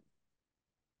 Uh-huh.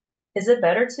 Is it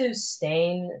better to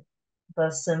stain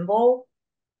the symbol,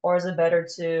 or is it better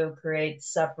to create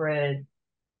separate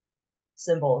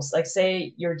symbols? Like,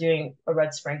 say you're doing a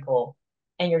red sprinkle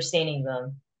and you're staining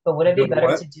them, but would it be Doing better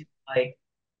what? to do like,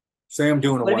 Say I'm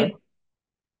doing a would what? it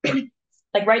be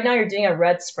like right now you're doing a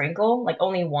red sprinkle, like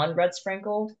only one red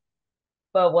sprinkle,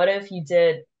 but what if you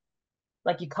did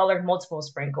like you colored multiple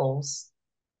sprinkles?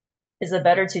 Is it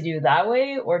better to do that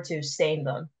way or to stain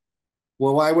them?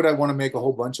 Well, why would I want to make a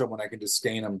whole bunch of them when I can just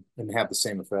stain them and have the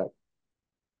same effect?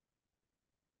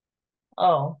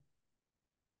 Oh,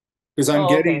 Because oh,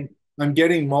 okay. I'm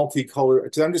getting multicolored.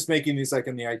 Because I'm just making these like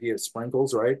in the idea of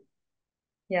sprinkles, right?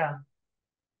 Yeah.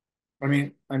 I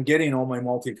mean, I'm getting all my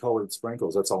multicolored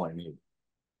sprinkles. That's all I need.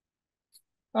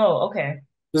 Oh, okay.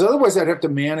 Because otherwise, I'd have to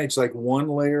manage like one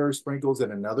layer of sprinkles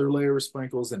and another layer of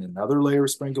sprinkles and another layer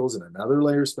of sprinkles and another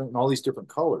layer of sprinkles and all these different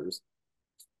colors.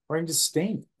 Or I can just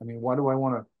stain it. I mean, why do I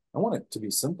want to? I want it to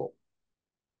be simple.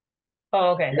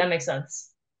 Oh, okay. That makes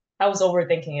sense. I was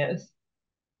overthinking it.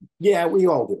 Yeah, we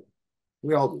all do.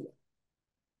 We all do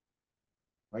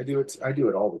that. I do it. I do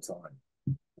it all the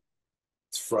time.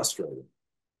 It's frustrating.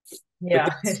 But Yeah,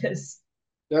 it is.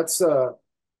 that's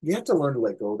you have to learn to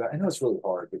let go of that. I know it's really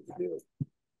hard, but you do it.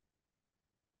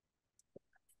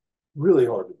 Really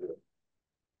hard to do.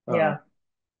 Yeah,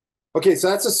 Okay, so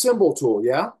that's a symbol tool,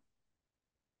 yeah?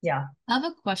 yeah. I have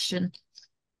a question.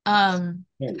 Yeah,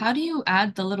 How do you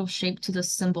add the little shape to the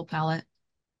symbol palette?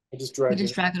 I just You drag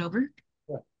just it. drag it over?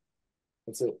 Yeah,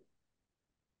 that's it.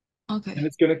 And Okay.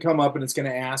 it's going to come up and it's going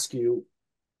to ask you,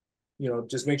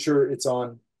 just make sure it's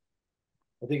on,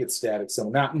 I think it's static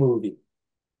symbol, not movie.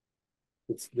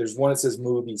 There's one that says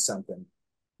movie something.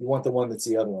 You want the one that's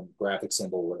the other one, graphic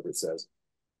symbol, whatever it says.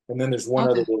 And then there's one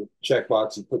other Okay. little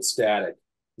checkbox, you put static.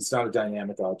 It's not a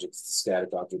dynamic object, it's a static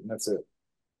object, and that's it.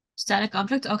 Static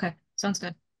object? Okay. Sounds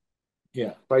good.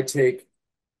 Yeah, if I take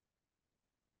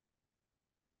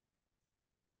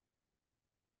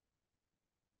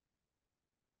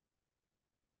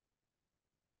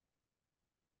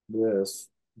this,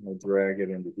 I'm gonna drag it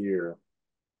into here.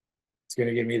 It's going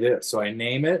to give me this. So I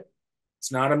name it.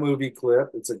 It's not a movie clip.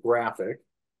 It's a graphic.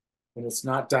 And it's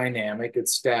not dynamic.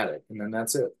 It's static. And then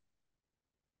that's it.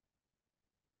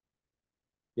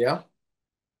 Yeah?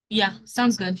 Yeah,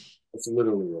 sounds good. That's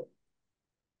literally it.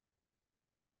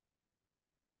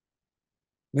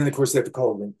 And then, of course, they have to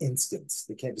call it an instance.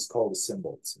 They can't just call it a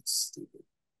symbol. It's stupid.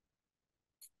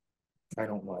 I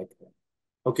don't like that.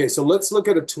 Okay, so let's look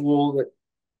at a tool that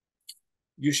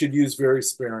you should use very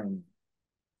sparingly.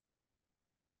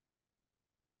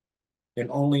 And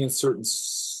only in certain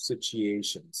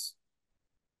situations.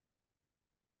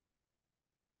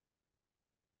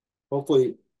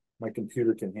 Hopefully, my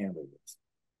computer can handle this.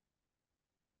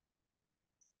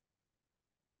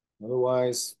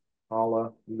 Otherwise,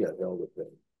 holla, you got hell to pay.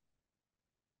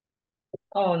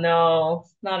 Oh no,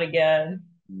 not again.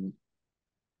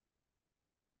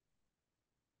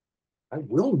 I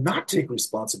will not take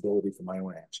responsibility for my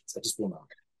own actions. I just will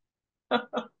not.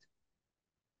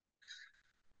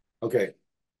 Okay.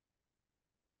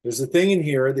 There's a thing in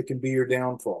here that can be your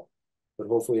downfall, but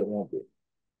hopefully it won't be.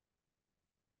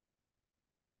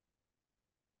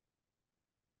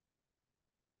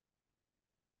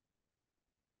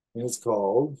 And it's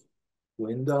called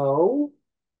Window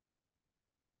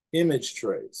Image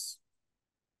Trace.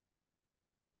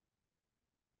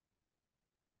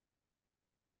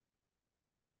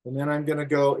 And then I'm going to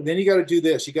go, and then you got to do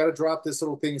this. You got to drop this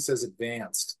little thing that says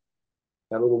advanced,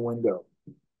 that little window.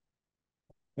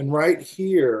 And right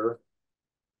here,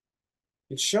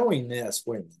 it's showing this.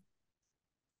 Wait a minute.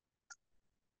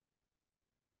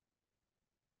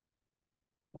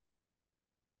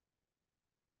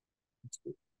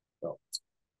 Oh.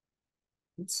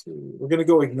 Let's see. We're going to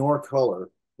go ignore color.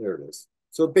 There it is.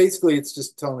 So basically, it's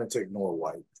just telling it to ignore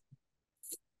white.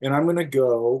 And I'm going to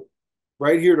go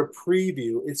right here to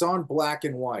preview. It's on black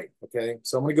and white, okay?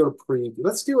 So I'm going to go to preview.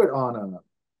 Let's do it on a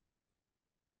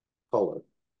color.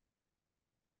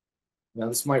 Now,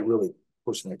 this might really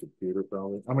push my computer,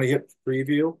 probably. I'm going to hit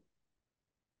preview.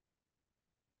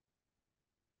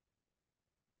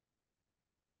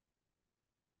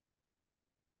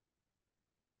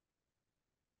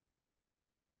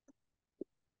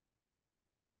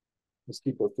 Let's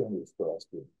keep our fingers crossed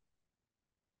here.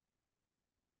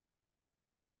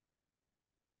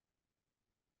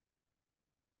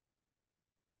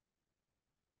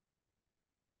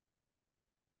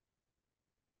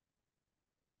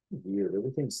 Weird.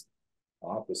 Everything's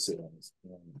opposite on this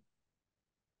thing.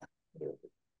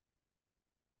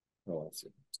 Oh, I see.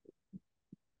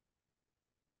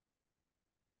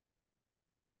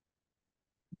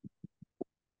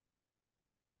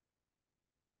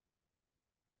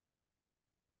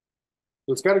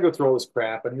 So it's got to go through all this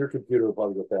crap, and your computer will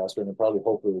probably go faster, and it probably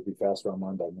hopefully will be faster on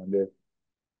mine by Monday.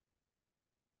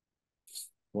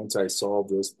 Once I solve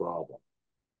this problem.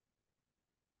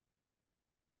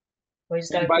 Well, you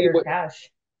just gotta clear your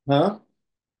cache. Huh?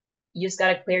 You just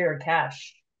gotta clear your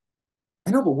cache.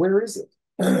 I know, but where is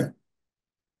it?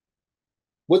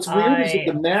 What's weird is that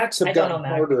the Macs have gotten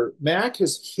harder. Mac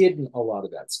has hidden a lot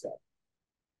of that stuff.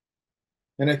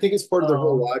 And I think it's part of their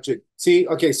whole logic. See,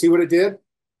 okay, see what it did?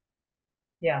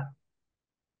 Yeah.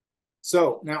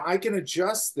 So now I can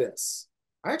adjust this.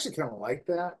 I actually kind of like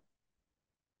that.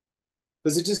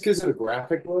 Because it just gives it a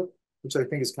graphic look, which I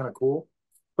think is kind of cool.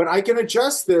 But I can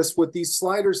adjust this with these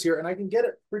sliders here, and I can get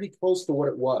it pretty close to what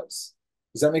it was.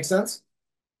 Does that make sense?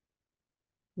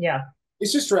 Yeah.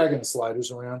 It's just dragging the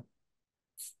sliders around.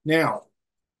 Now,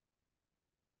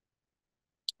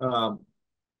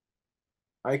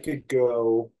 I could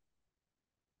go,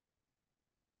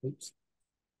 oops.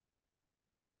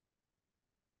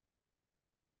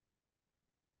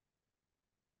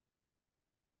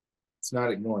 It's not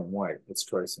ignoring white. Let's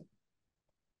try some.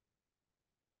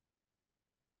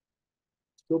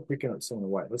 Still picking up some of the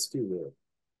white. Let's do this.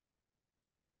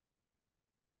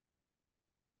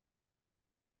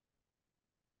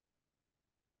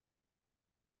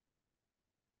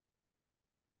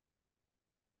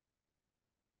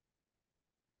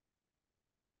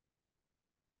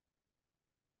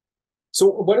 So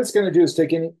what it's going to do is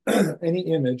take any any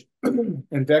image and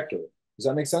vector it. Does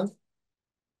that make sense?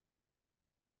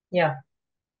 Yeah.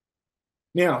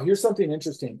 Now, here's something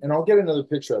interesting, and I'll get another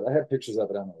picture of it. I have pictures of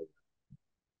it on there.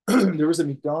 There was a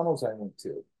McDonald's I went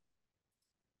to,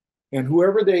 and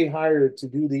whoever they hired to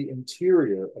do the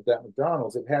interior of that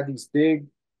McDonald's, it had these big,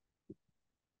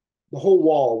 the whole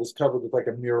wall was covered with like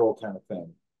a mural kind of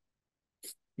thing.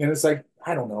 And it's like,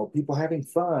 I don't know, people having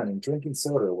fun and drinking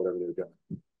soda or whatever they're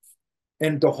doing.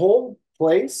 And the whole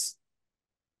place,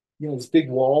 you know, these big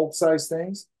wall size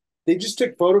things, they just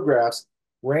took photographs,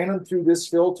 ran them through this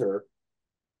filter,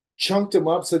 chunked them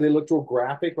up so they looked real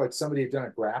graphic, like somebody had done a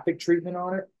graphic treatment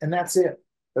on it, and that's it.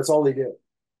 That's all they did.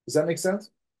 Does that make sense?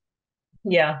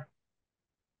 Yeah.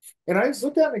 And I just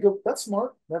looked at it and I go, that's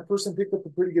smart. That person picked up a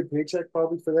pretty good paycheck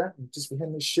probably for that, and just for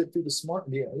him to shit through the smart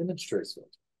image trace filter.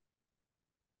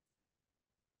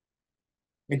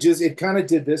 It kind of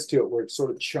did this to it where it sort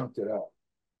of chunked it up.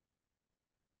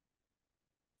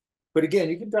 But again,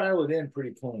 you can dial it in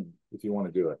pretty clean if you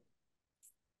want to do it.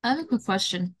 I have a quick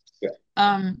question. Yeah.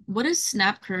 What is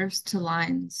snap curves to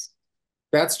lines?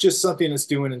 That's just something it's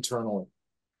doing internally.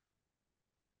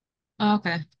 Oh,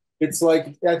 okay. It's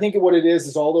like, I think what it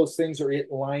is all those things are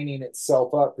it lining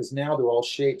itself up because now they're all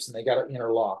shapes and they got to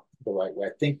interlock the right way.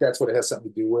 I think that's what it has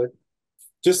something to do with.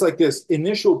 Just like this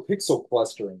initial pixel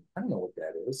clustering. I don't know what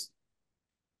that is.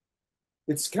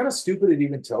 It's kind of stupid. It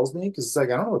even tells me because it's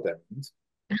like, I don't know what that means.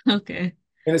 Okay.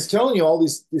 And it's telling you all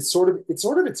these, it's sort of its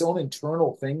own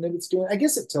internal thing that it's doing. I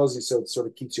guess it tells you so it sort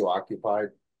of keeps you occupied.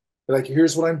 But like,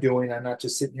 here's what I'm doing. I'm not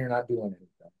just sitting here not doing anything.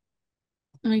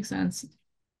 That makes sense.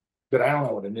 But I don't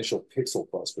know what initial pixel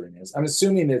clustering is. I'm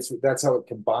assuming that's how it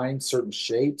combines certain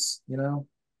shapes, you know?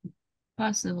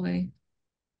 Possibly.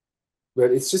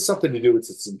 But it's just something to do with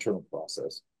its internal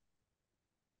process.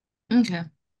 Okay.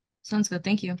 Sounds good.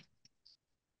 Thank you.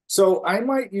 So I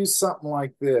might use something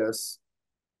like this.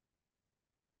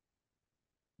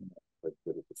 Like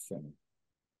good at the thing.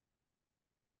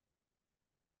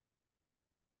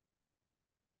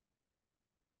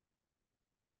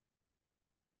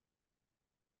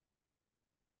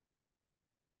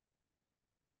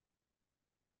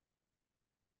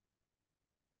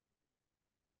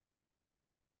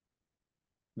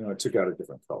 No, I took out a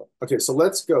different color. Okay, so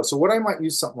let's go. So what I might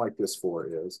use something like this for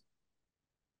is,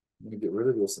 let me get rid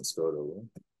of this and start over.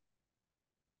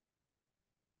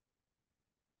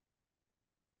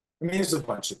 I mean, there's a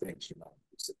bunch of things you might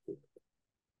use it for.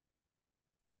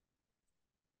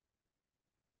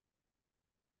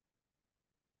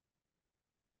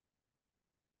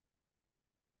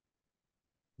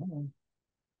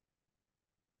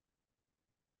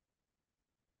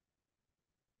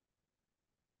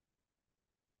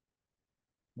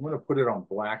 I'm going to put it on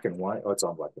black and white. Oh, it's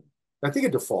on black and white. I think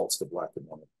it defaults to black and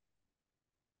white.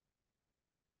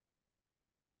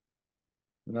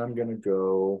 And I'm going to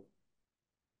go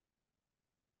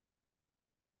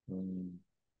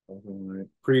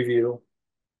preview.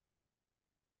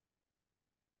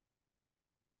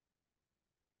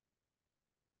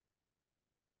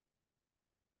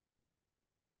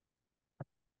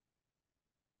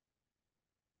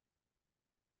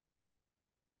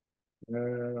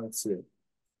 Let's see.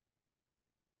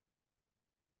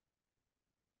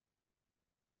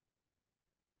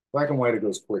 Black and white, it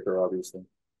goes quicker, obviously.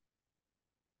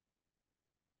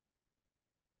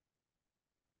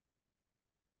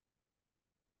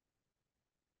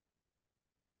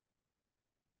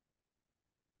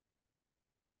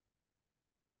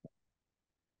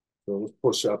 So let's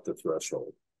push up the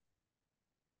threshold.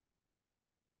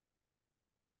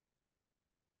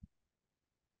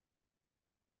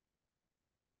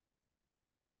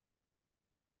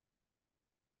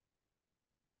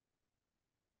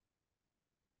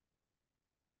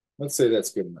 Let's say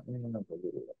that's good enough. And then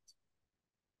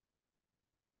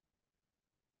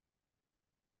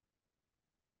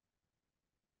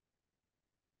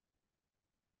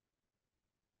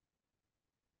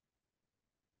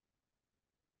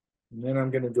I'm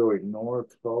going to go ignore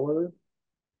color.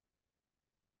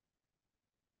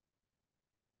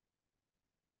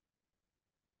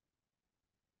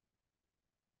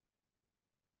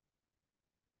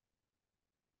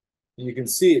 You can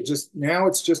see it just now,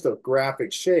 it's just a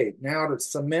graphic shape. Now to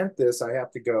cement this, I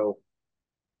have to go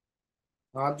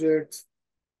object,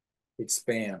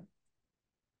 expand.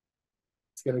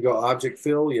 It's going to go object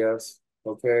fill, yes.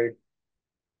 Okay.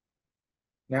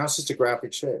 Now it's just a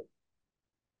graphic shape.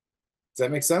 Does that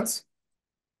make sense?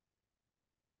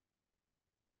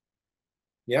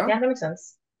 Yeah? Yeah, that makes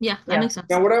sense. Yeah, that Yeah. makes sense.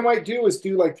 Now what I might do is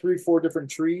do like 3, 4 different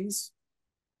trees.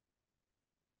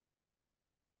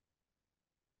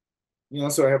 You know,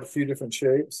 so I have a few different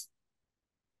shapes.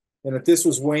 And if this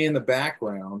was way in the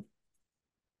background,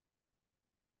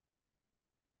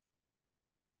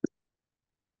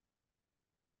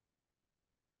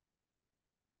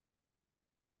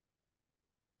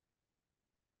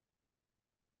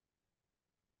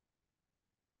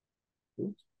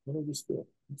 oops, what did I just do?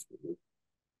 That's weird.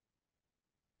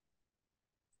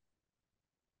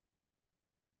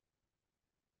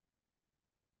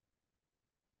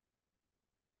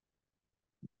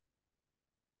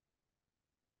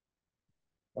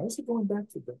 Why is it going back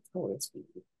to that? Oh, that's weird.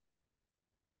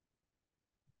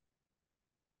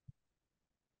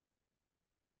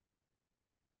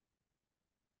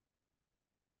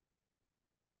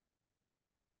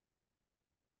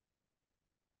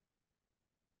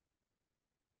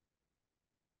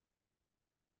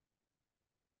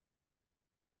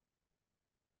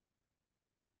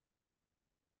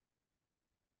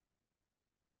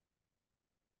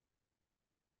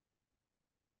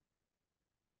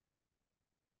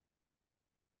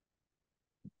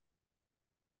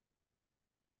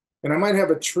 And I might have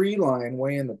a tree line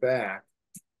way in the back.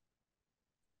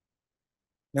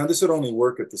 Now, this would only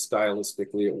work if the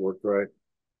stylistically it worked right.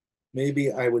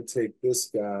 Maybe I would take this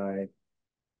guy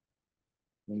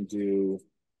and do,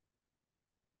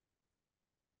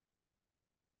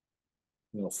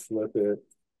 flip it.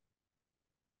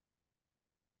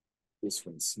 This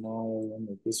one's smaller,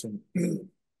 and this one maybe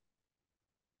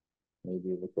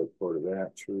look like part of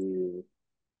that tree.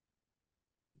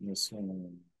 This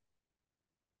one.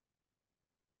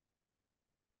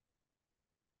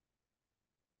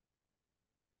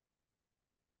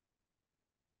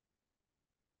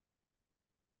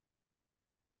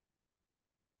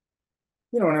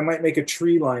 And I might make a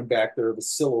tree line back there of a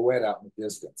silhouette out in the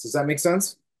distance. Does that make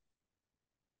sense?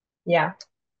 Yeah.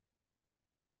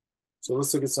 So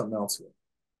let's look at something else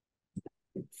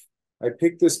here. I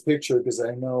picked this picture because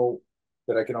I know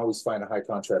that I can always find a high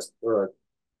contrast or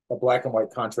a black and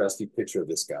white contrasty picture of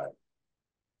this guy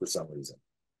for some reason.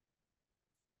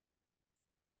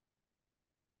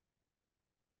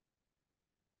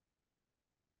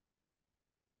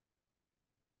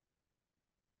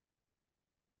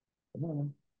 Come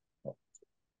on.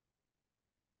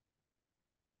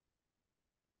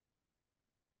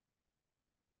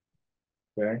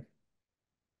 Okay.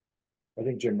 I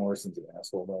think Jim Morrison's an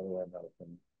asshole, by the way. I'm not a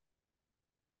fan.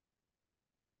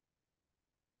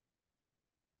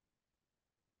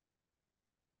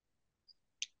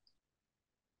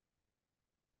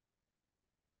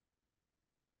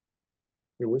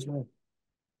 Here,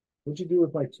 what'd you do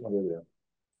with my, over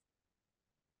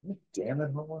there? Damn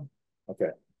it, hold on.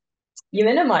 Okay. You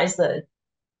minimize the.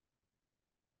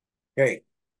 Hey,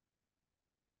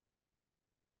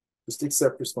 just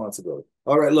accept responsibility.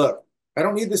 All right, look, I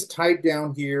don't need this tight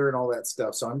down here and all that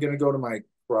stuff. So I'm going to go to my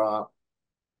crop.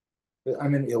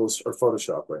 I'm in Illustrator or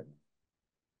Photoshop right now.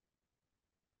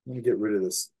 Let me get rid of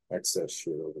this excess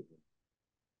shit over here.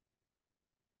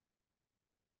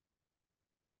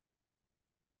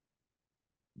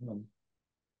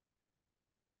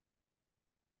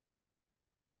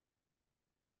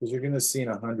 Because you're going to see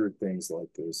 100 things like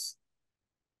this.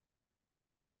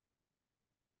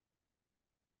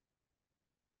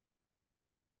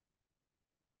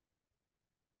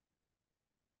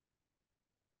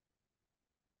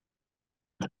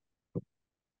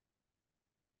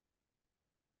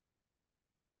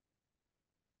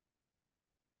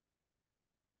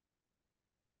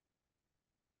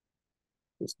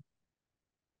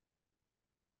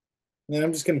 And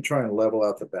I'm just going to try and level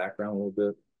out the background a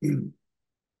little bit.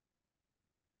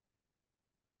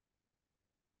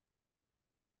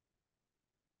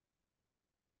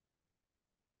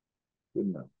 Good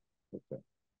enough. Okay.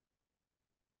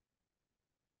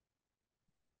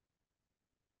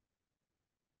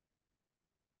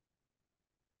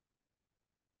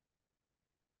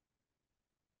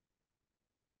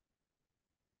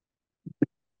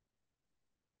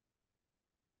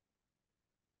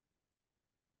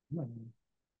 I'm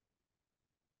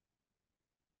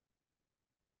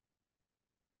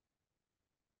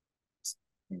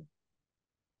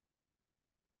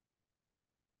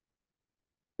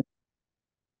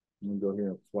going to go here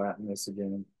and flatten this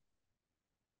again.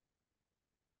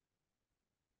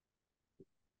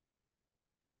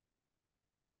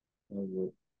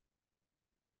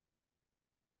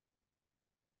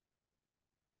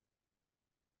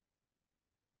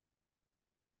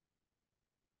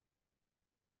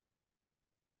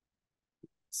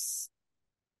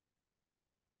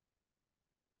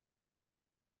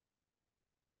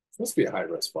 Supposed to be a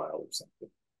high-res file or something.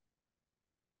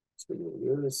 Let's get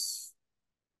rid of this.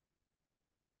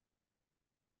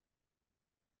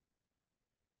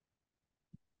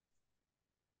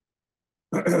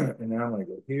 And now I'm going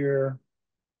to go here.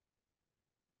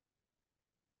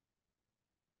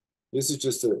 This is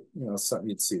just something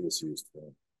you'd see this used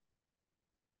for.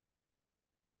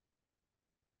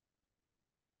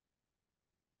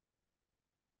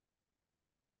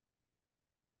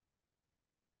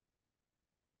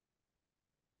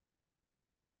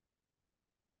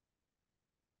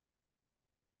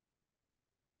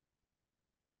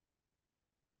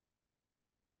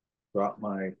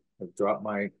 Drop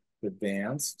my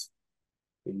advanced,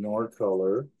 ignore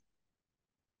color,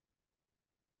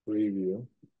 preview.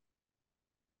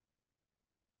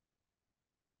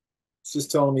 It's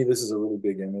just telling me this is a really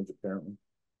big image, apparently.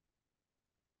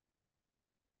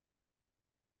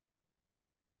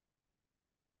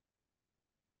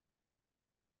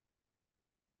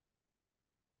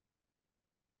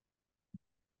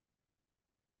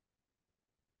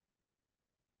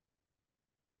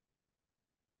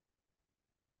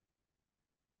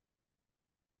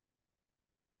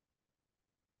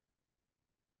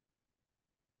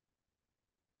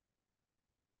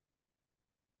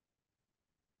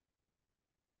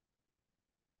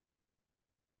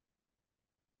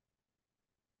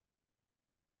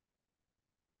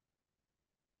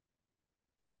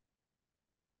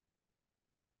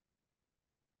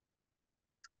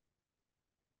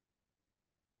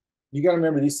 You got to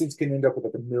remember these things can end up with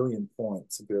like 1,000,000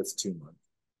 points if that's too much.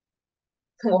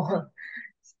 Well,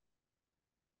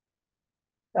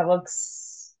 that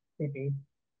looks creepy.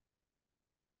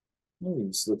 Maybe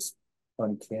this looks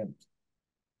unkempt,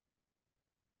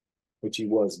 which he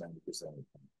was 90% of the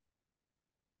time.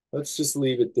 Let's just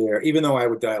leave it there, even though I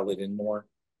would dial it in more.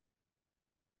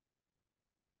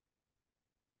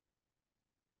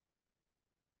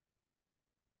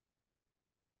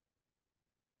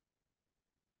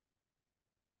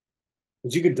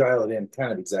 But you could dial it in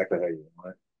kind of exactly how you want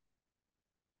it.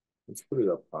 Let's put it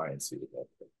up high and see what that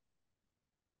does.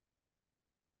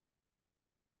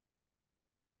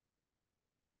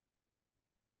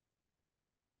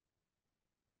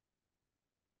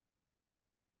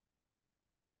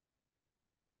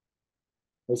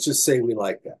 Let's just say we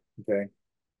like that, okay?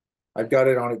 I've got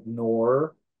it on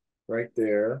ignore right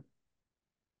there.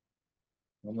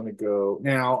 I'm going to go,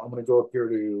 now I'm going to go up here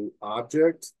to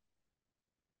object,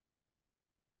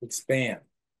 expand.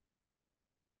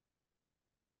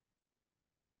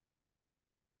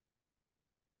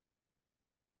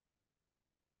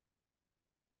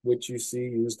 Which you see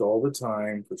used all the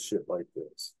time for shit like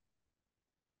this.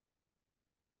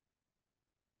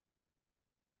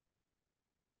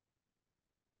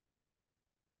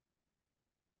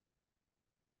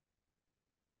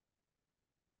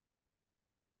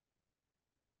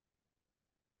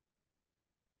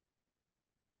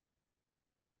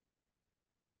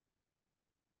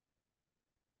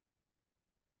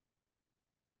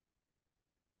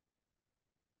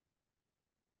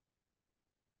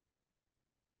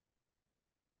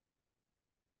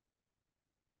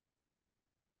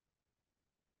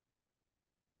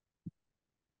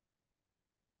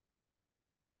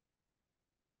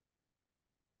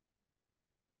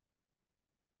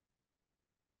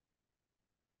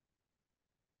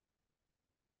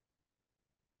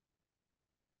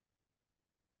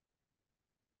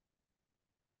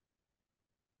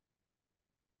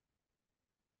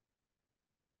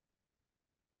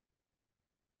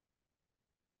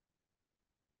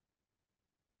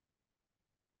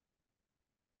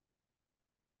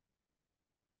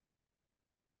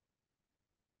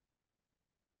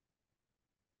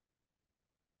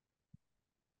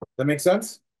 That makes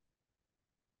sense?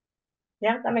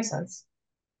 Yeah, that makes sense.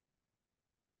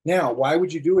 Now, why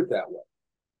would you do it that way?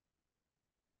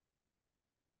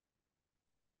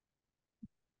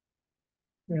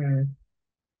 Hmm.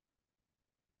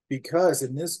 Because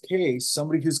in this case,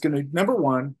 somebody who's going to, number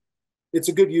one, it's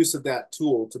a good use of that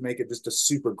tool to make it just a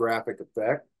super graphic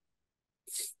effect.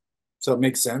 So it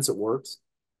makes sense, it works.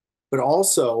 But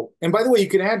also, and by the way, you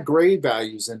can add gray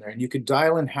values in there and you can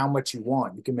dial in how much you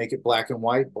want. You can make it black and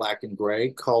white, black and gray,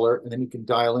 color, and then you can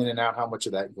dial in and out how much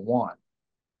of that you want.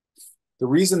 The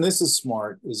reason this is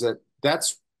smart is that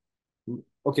that's,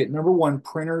 okay, number one,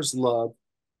 printers love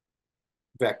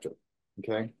vector,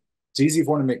 okay? It's easy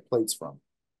for them to make plates from.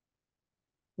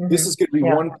 This is going to be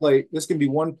Yeah. one plate. This can be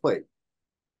one plate.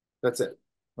 That's it,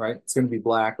 right? It's going to be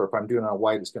black, or if I'm doing it on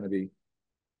white, it's going to be,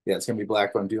 yeah, it's going to be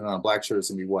black. If I'm doing it on a black shirt, it's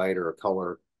going to be white or a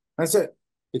color. That's it.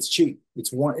 It's cheap.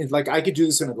 It's one, it's like I could do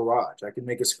this in a garage. I could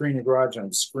make a screen in a garage and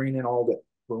I'm screening all day.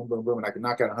 Boom, boom, boom. And I could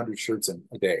knock out 100 shirts in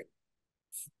a day,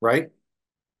 right?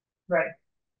 Right.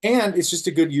 And it's just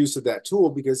a good use of that tool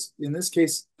because in this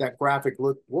case, that graphic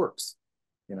look works,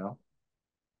 you know?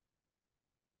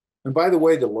 And by the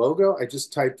way, the logo, I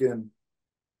just typed in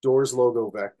Doors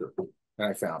logo vector and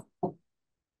I found